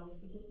 $100 to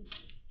Brandon.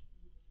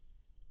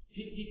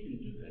 He can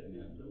do that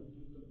now. Don't.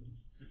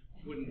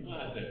 Wouldn't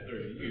advise that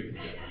 30 years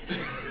ago.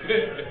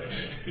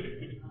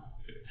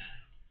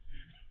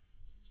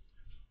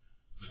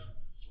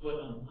 But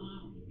I'm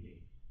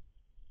obligated.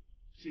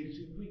 See,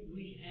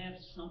 we have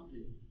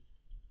something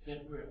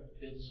that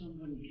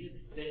someone gives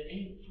that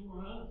ain't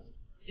for us.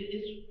 It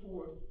is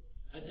for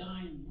a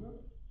dying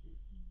world.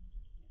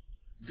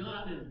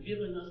 God has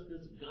given us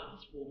this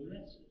gospel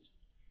message.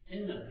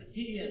 And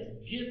he has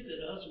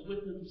gifted us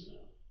with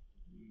himself.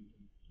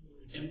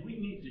 And we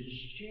need to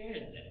share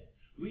that.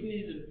 We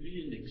need to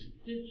be an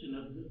extension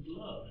of his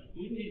love.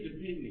 We need to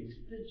be an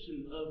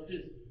extension of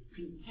his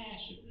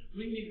compassion.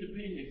 We need to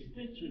be an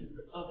extension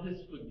of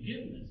his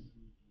forgiveness.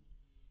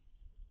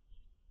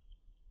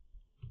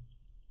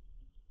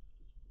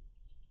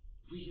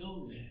 We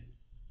owe that.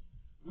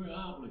 We're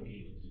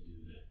obligated to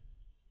do that.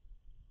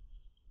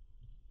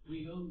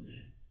 We owe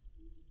that.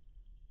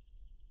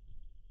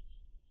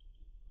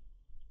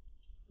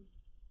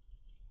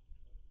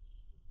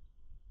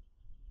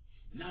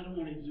 Not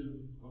only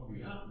are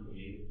we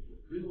obligated,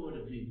 we ought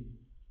to be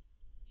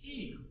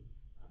eager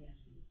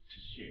to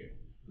share.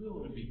 We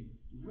ought to be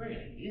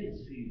ready in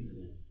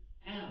season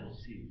and out of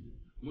season.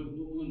 When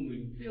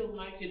we feel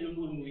like it and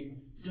when we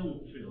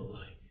don't feel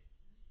like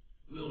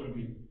it. We ought to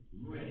be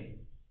ready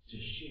to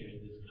share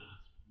this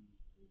gospel.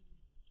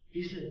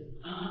 He said,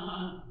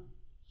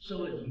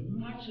 so as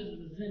much as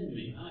is in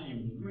me, I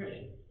am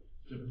ready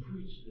to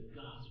preach the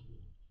gospel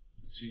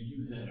to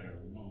you that are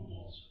in Rome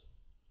also.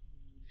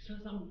 He says,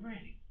 I'm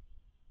ready.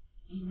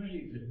 I'm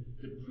ready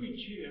to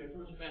preach here at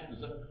First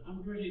Baptist.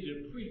 I'm ready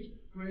to preach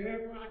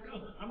wherever I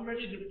go. I'm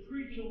ready to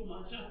preach on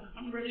my job.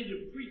 I'm ready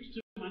to preach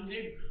to my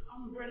neighbor.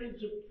 I'm ready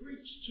to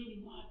preach to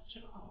my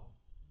child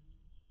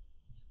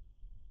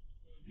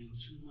and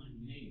to my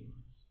neighbors.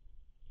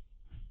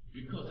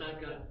 Because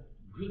I got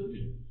good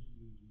news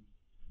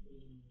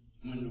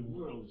when the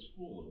world is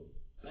full of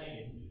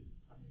bad news.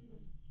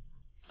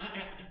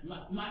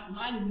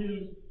 My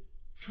news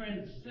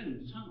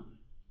transcends time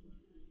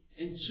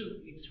into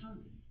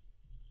eternity.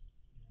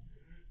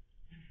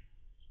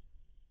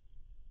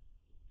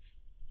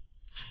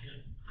 I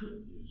got good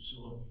news,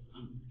 so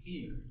I'm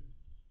eager.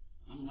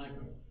 I'm like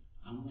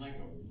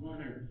a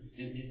runner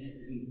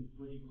in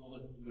what do you call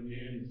it when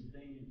they're in the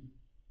stands?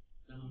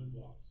 Down the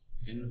blocks.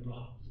 In the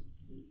blocks.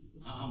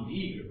 I'm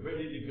eager,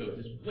 ready to go,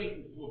 just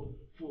waiting for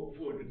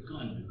the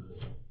gun to go.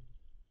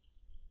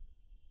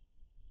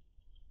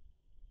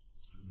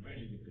 I'm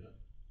ready to go.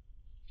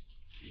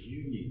 And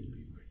you need to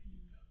be ready to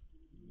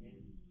go.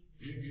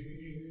 You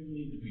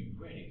need to be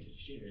ready to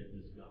share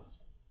this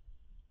gospel.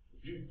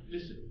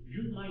 Listen,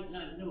 you might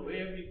not know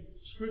every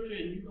scripture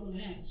and you don't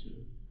have to.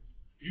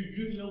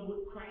 You know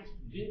what Christ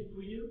did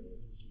for you?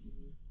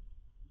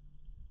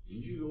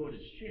 And you ought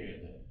to share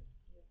that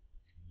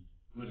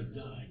with a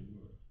dying world.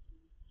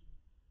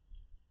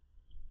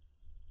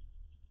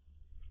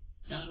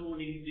 Not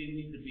only do they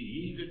need to be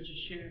eager to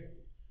share,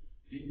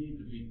 they need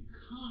to be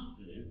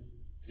confident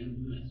in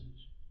the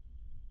message.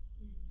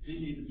 They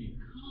need to be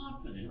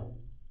confident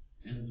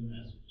in the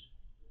message.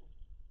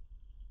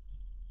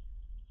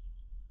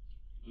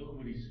 Look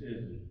what he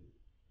says in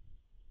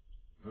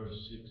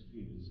verse 16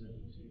 and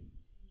 17.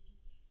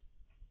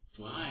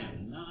 For I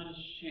am not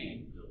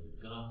ashamed of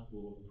the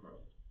gospel of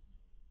Christ,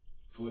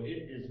 for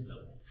it is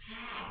the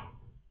power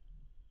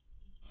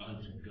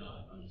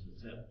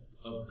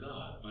of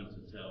God unto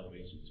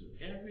salvation to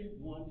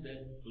everyone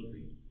that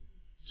believes,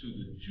 to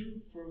the Jew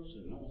first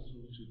and also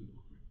to the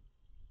Greek.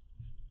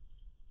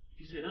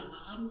 He said,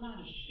 I'm not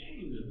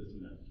ashamed of this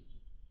message.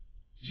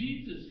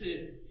 Jesus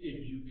said,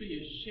 if you be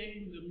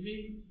ashamed of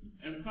me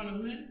in front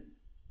of men,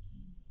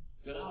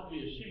 that I'll be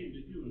ashamed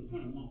of you in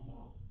front of my Father.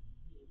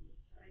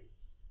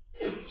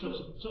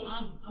 So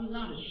I'm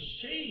not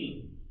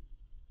ashamed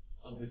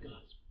of the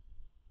gospel.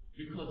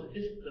 Because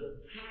it's the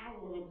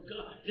power of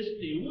God. It's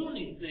the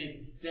only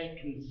thing that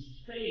can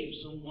save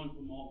someone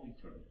from all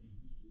eternity.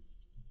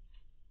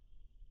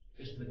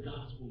 It's the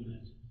gospel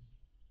message.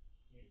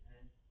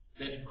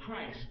 That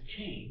Christ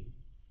came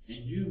in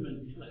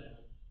human flesh,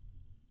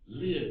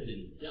 lived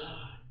and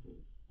died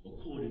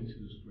according to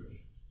the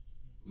Scripture,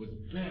 was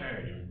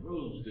buried and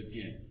rose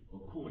again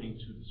according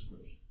to the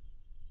Scripture.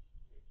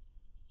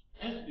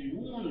 That's the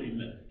only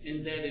message.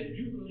 And that if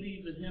you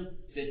believe in him,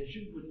 that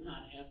you would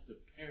not have to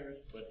perish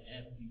but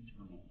have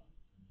eternal life.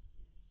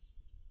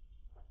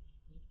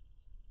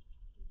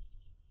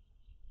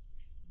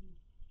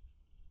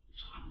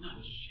 So I'm not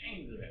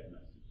ashamed of that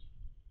message.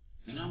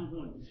 And I'm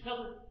going to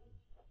tell it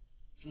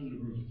from the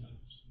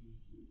rooftops.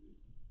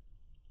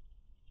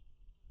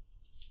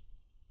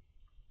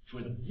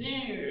 For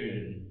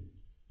therein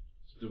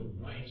is the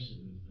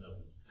righteousness of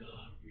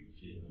God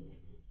revealed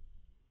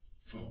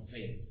from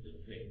faith to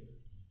faith,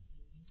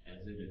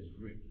 as it is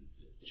written,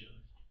 the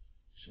just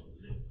shall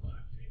live by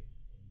faith.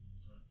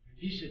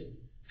 He said,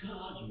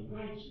 God's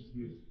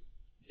righteousness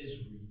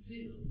is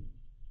revealed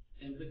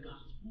in the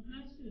gospel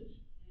message.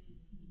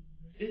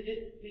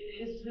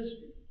 It's His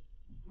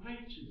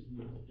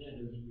righteousness that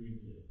is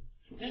revealed.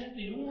 That's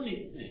the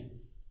only thing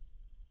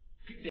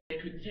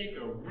that could take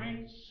a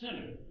rank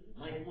sinner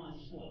like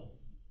myself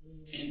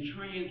and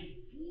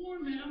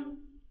transform him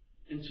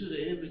into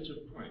the image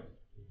of Christ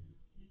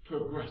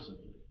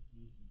progressively.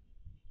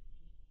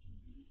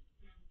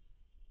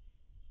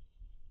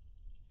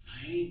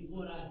 I ain't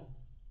what I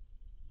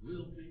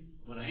will be,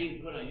 but I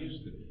ain't what I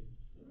used to be.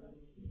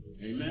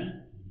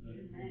 Amen?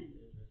 Amen.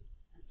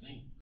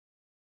 Thank you.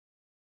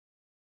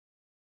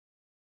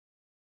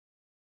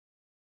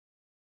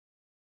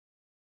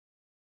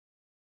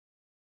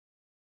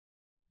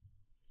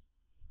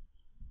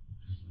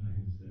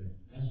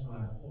 That's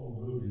why Paul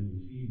wrote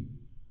in Ephesians,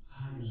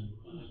 I am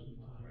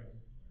crucified.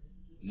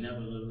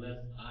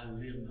 Nevertheless, I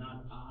live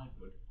not I,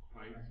 but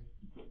Christ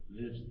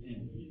lives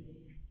in me.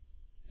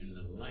 And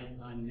the life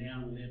I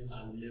now live,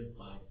 I live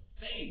by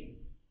faith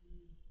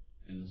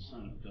in the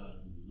Son of God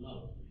who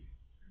loved me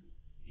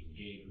and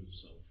gave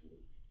himself for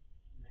me.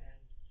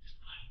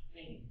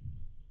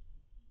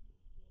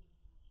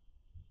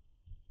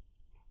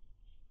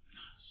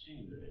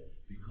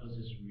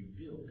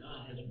 revealed.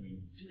 God has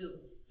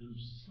revealed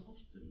himself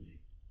to me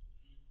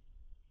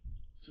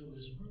through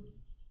his word.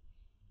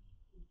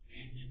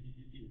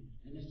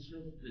 And it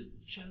says the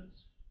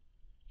just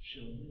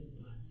shall live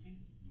by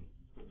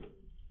faith.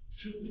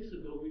 2 weeks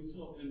ago we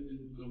talked,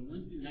 on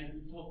Wednesday night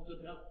we talked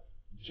about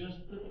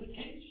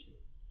justification.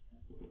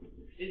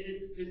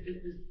 It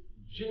is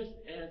just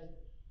as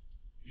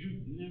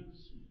you've never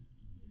seen.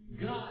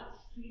 God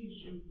sees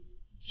you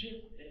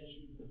just as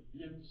you've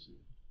never seen.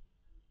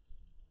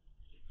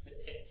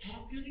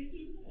 How can he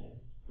do that?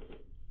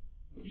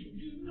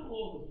 You know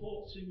all the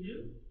faults in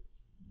you.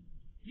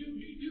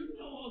 You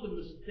know all the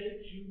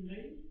mistakes you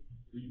made.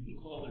 Well, you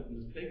can call it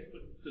mistakes,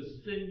 but the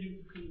sin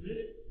you've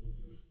committed.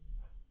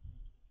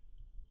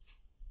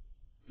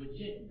 But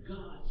yet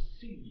God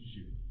sees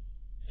you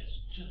as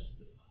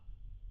justified.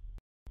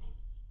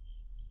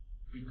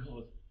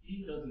 Because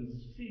he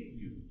doesn't see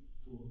you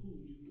for who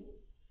you are.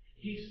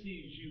 He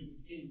sees you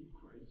in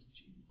Christ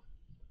Jesus,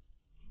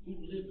 who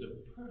lived a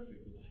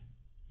perfect life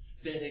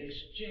that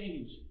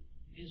exchanged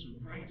his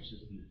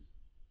righteousness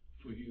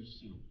for your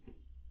sin.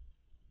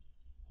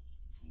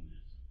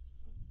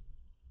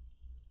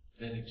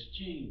 That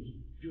exchanged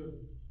your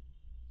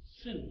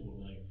sinful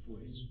life for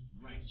his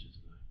righteous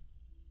life.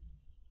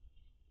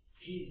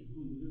 He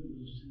who knew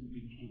no sin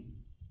became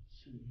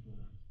sin for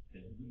us,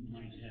 that we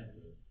might have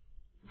the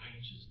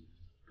righteousness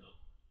of God.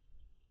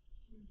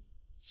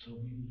 So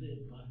we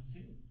live by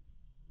faith.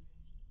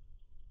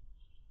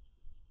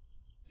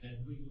 That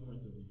we are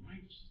the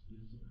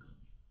righteousness of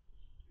God.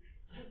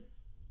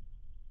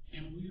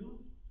 And we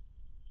are.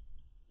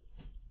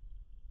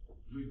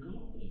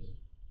 Regardless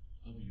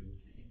of your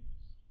past.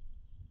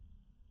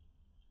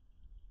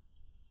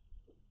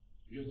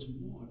 Your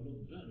tomorrow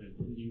look better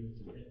than your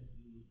today.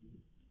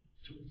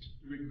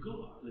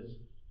 Regardless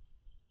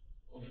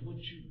of what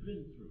you've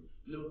been through.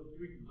 No,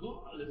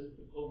 regardless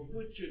of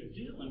what you're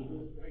dealing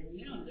with right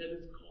now that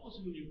is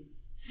causing you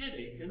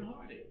headache and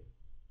heartache.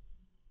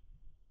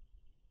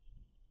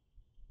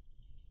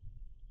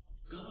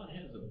 God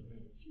has a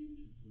better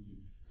future for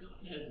you.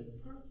 God has a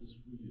purpose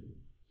for you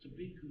to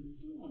be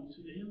conformed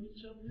to the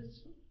image of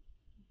his son.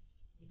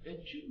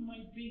 That you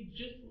might be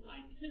just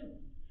like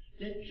him.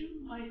 That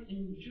you might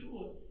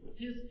enjoy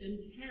his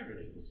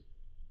inheritance.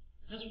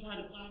 That's why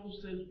the Bible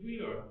says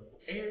we are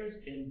heirs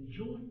and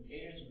joint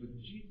heirs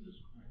with Jesus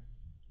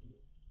Christ.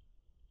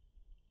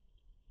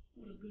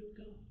 What a good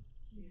God.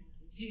 Yeah.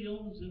 He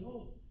owns it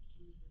all.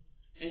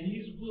 And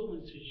he's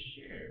willing to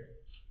share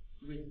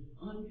with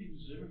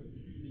undeserving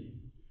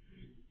men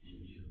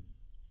and you.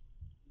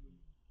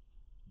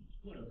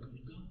 What a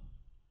good God.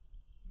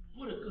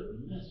 What a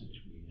good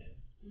message we have.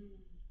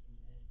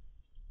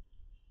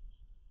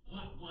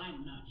 Why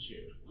not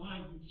share? Why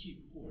do you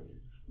keep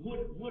hoarding?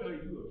 What are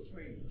you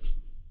afraid of?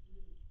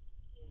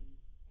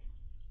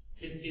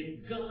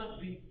 If God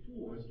be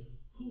for us,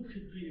 who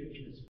could be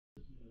against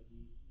us?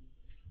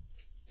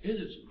 It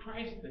is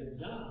Christ that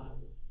died,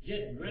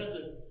 yet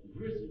rather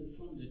risen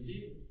from the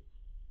dead.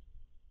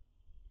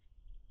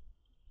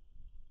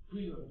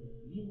 We are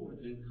more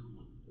than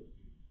conquerors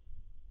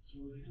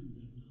through him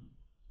that loved us.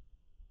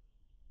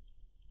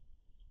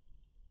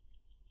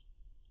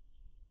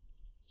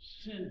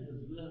 Sin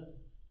has left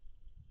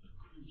a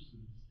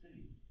crimson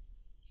stain,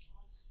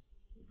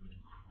 but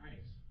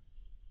Christ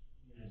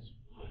has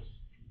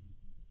washed it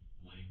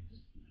white as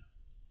snow.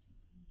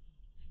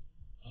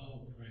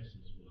 Oh, Christ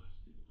has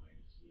washed it white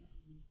as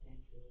snow.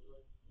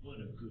 What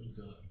a good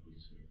God we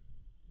serve.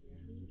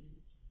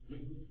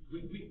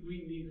 We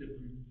need to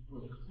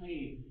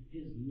proclaim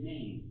his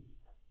name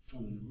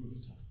from the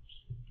rooftops.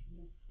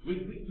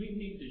 We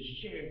need to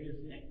share his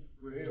name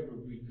wherever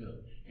we go.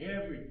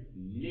 Every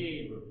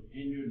neighbor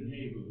in your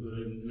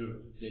neighborhood know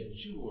that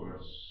you are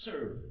a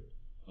servant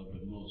of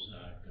the Most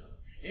High God.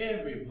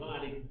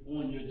 Everybody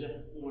on your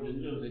job ought to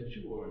know that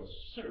you are a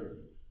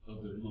servant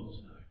of the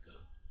Most High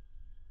God.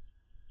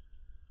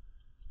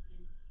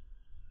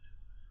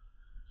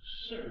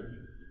 Serve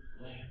him with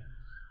gladness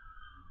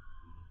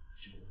and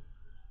joy.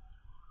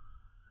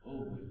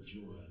 Oh, with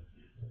joy I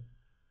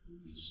can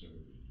be serving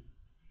him.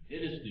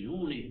 It is the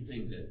only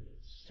thing that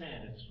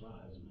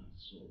satisfies my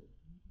soul.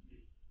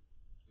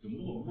 The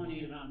more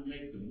money that I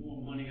make, the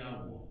more money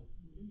I want.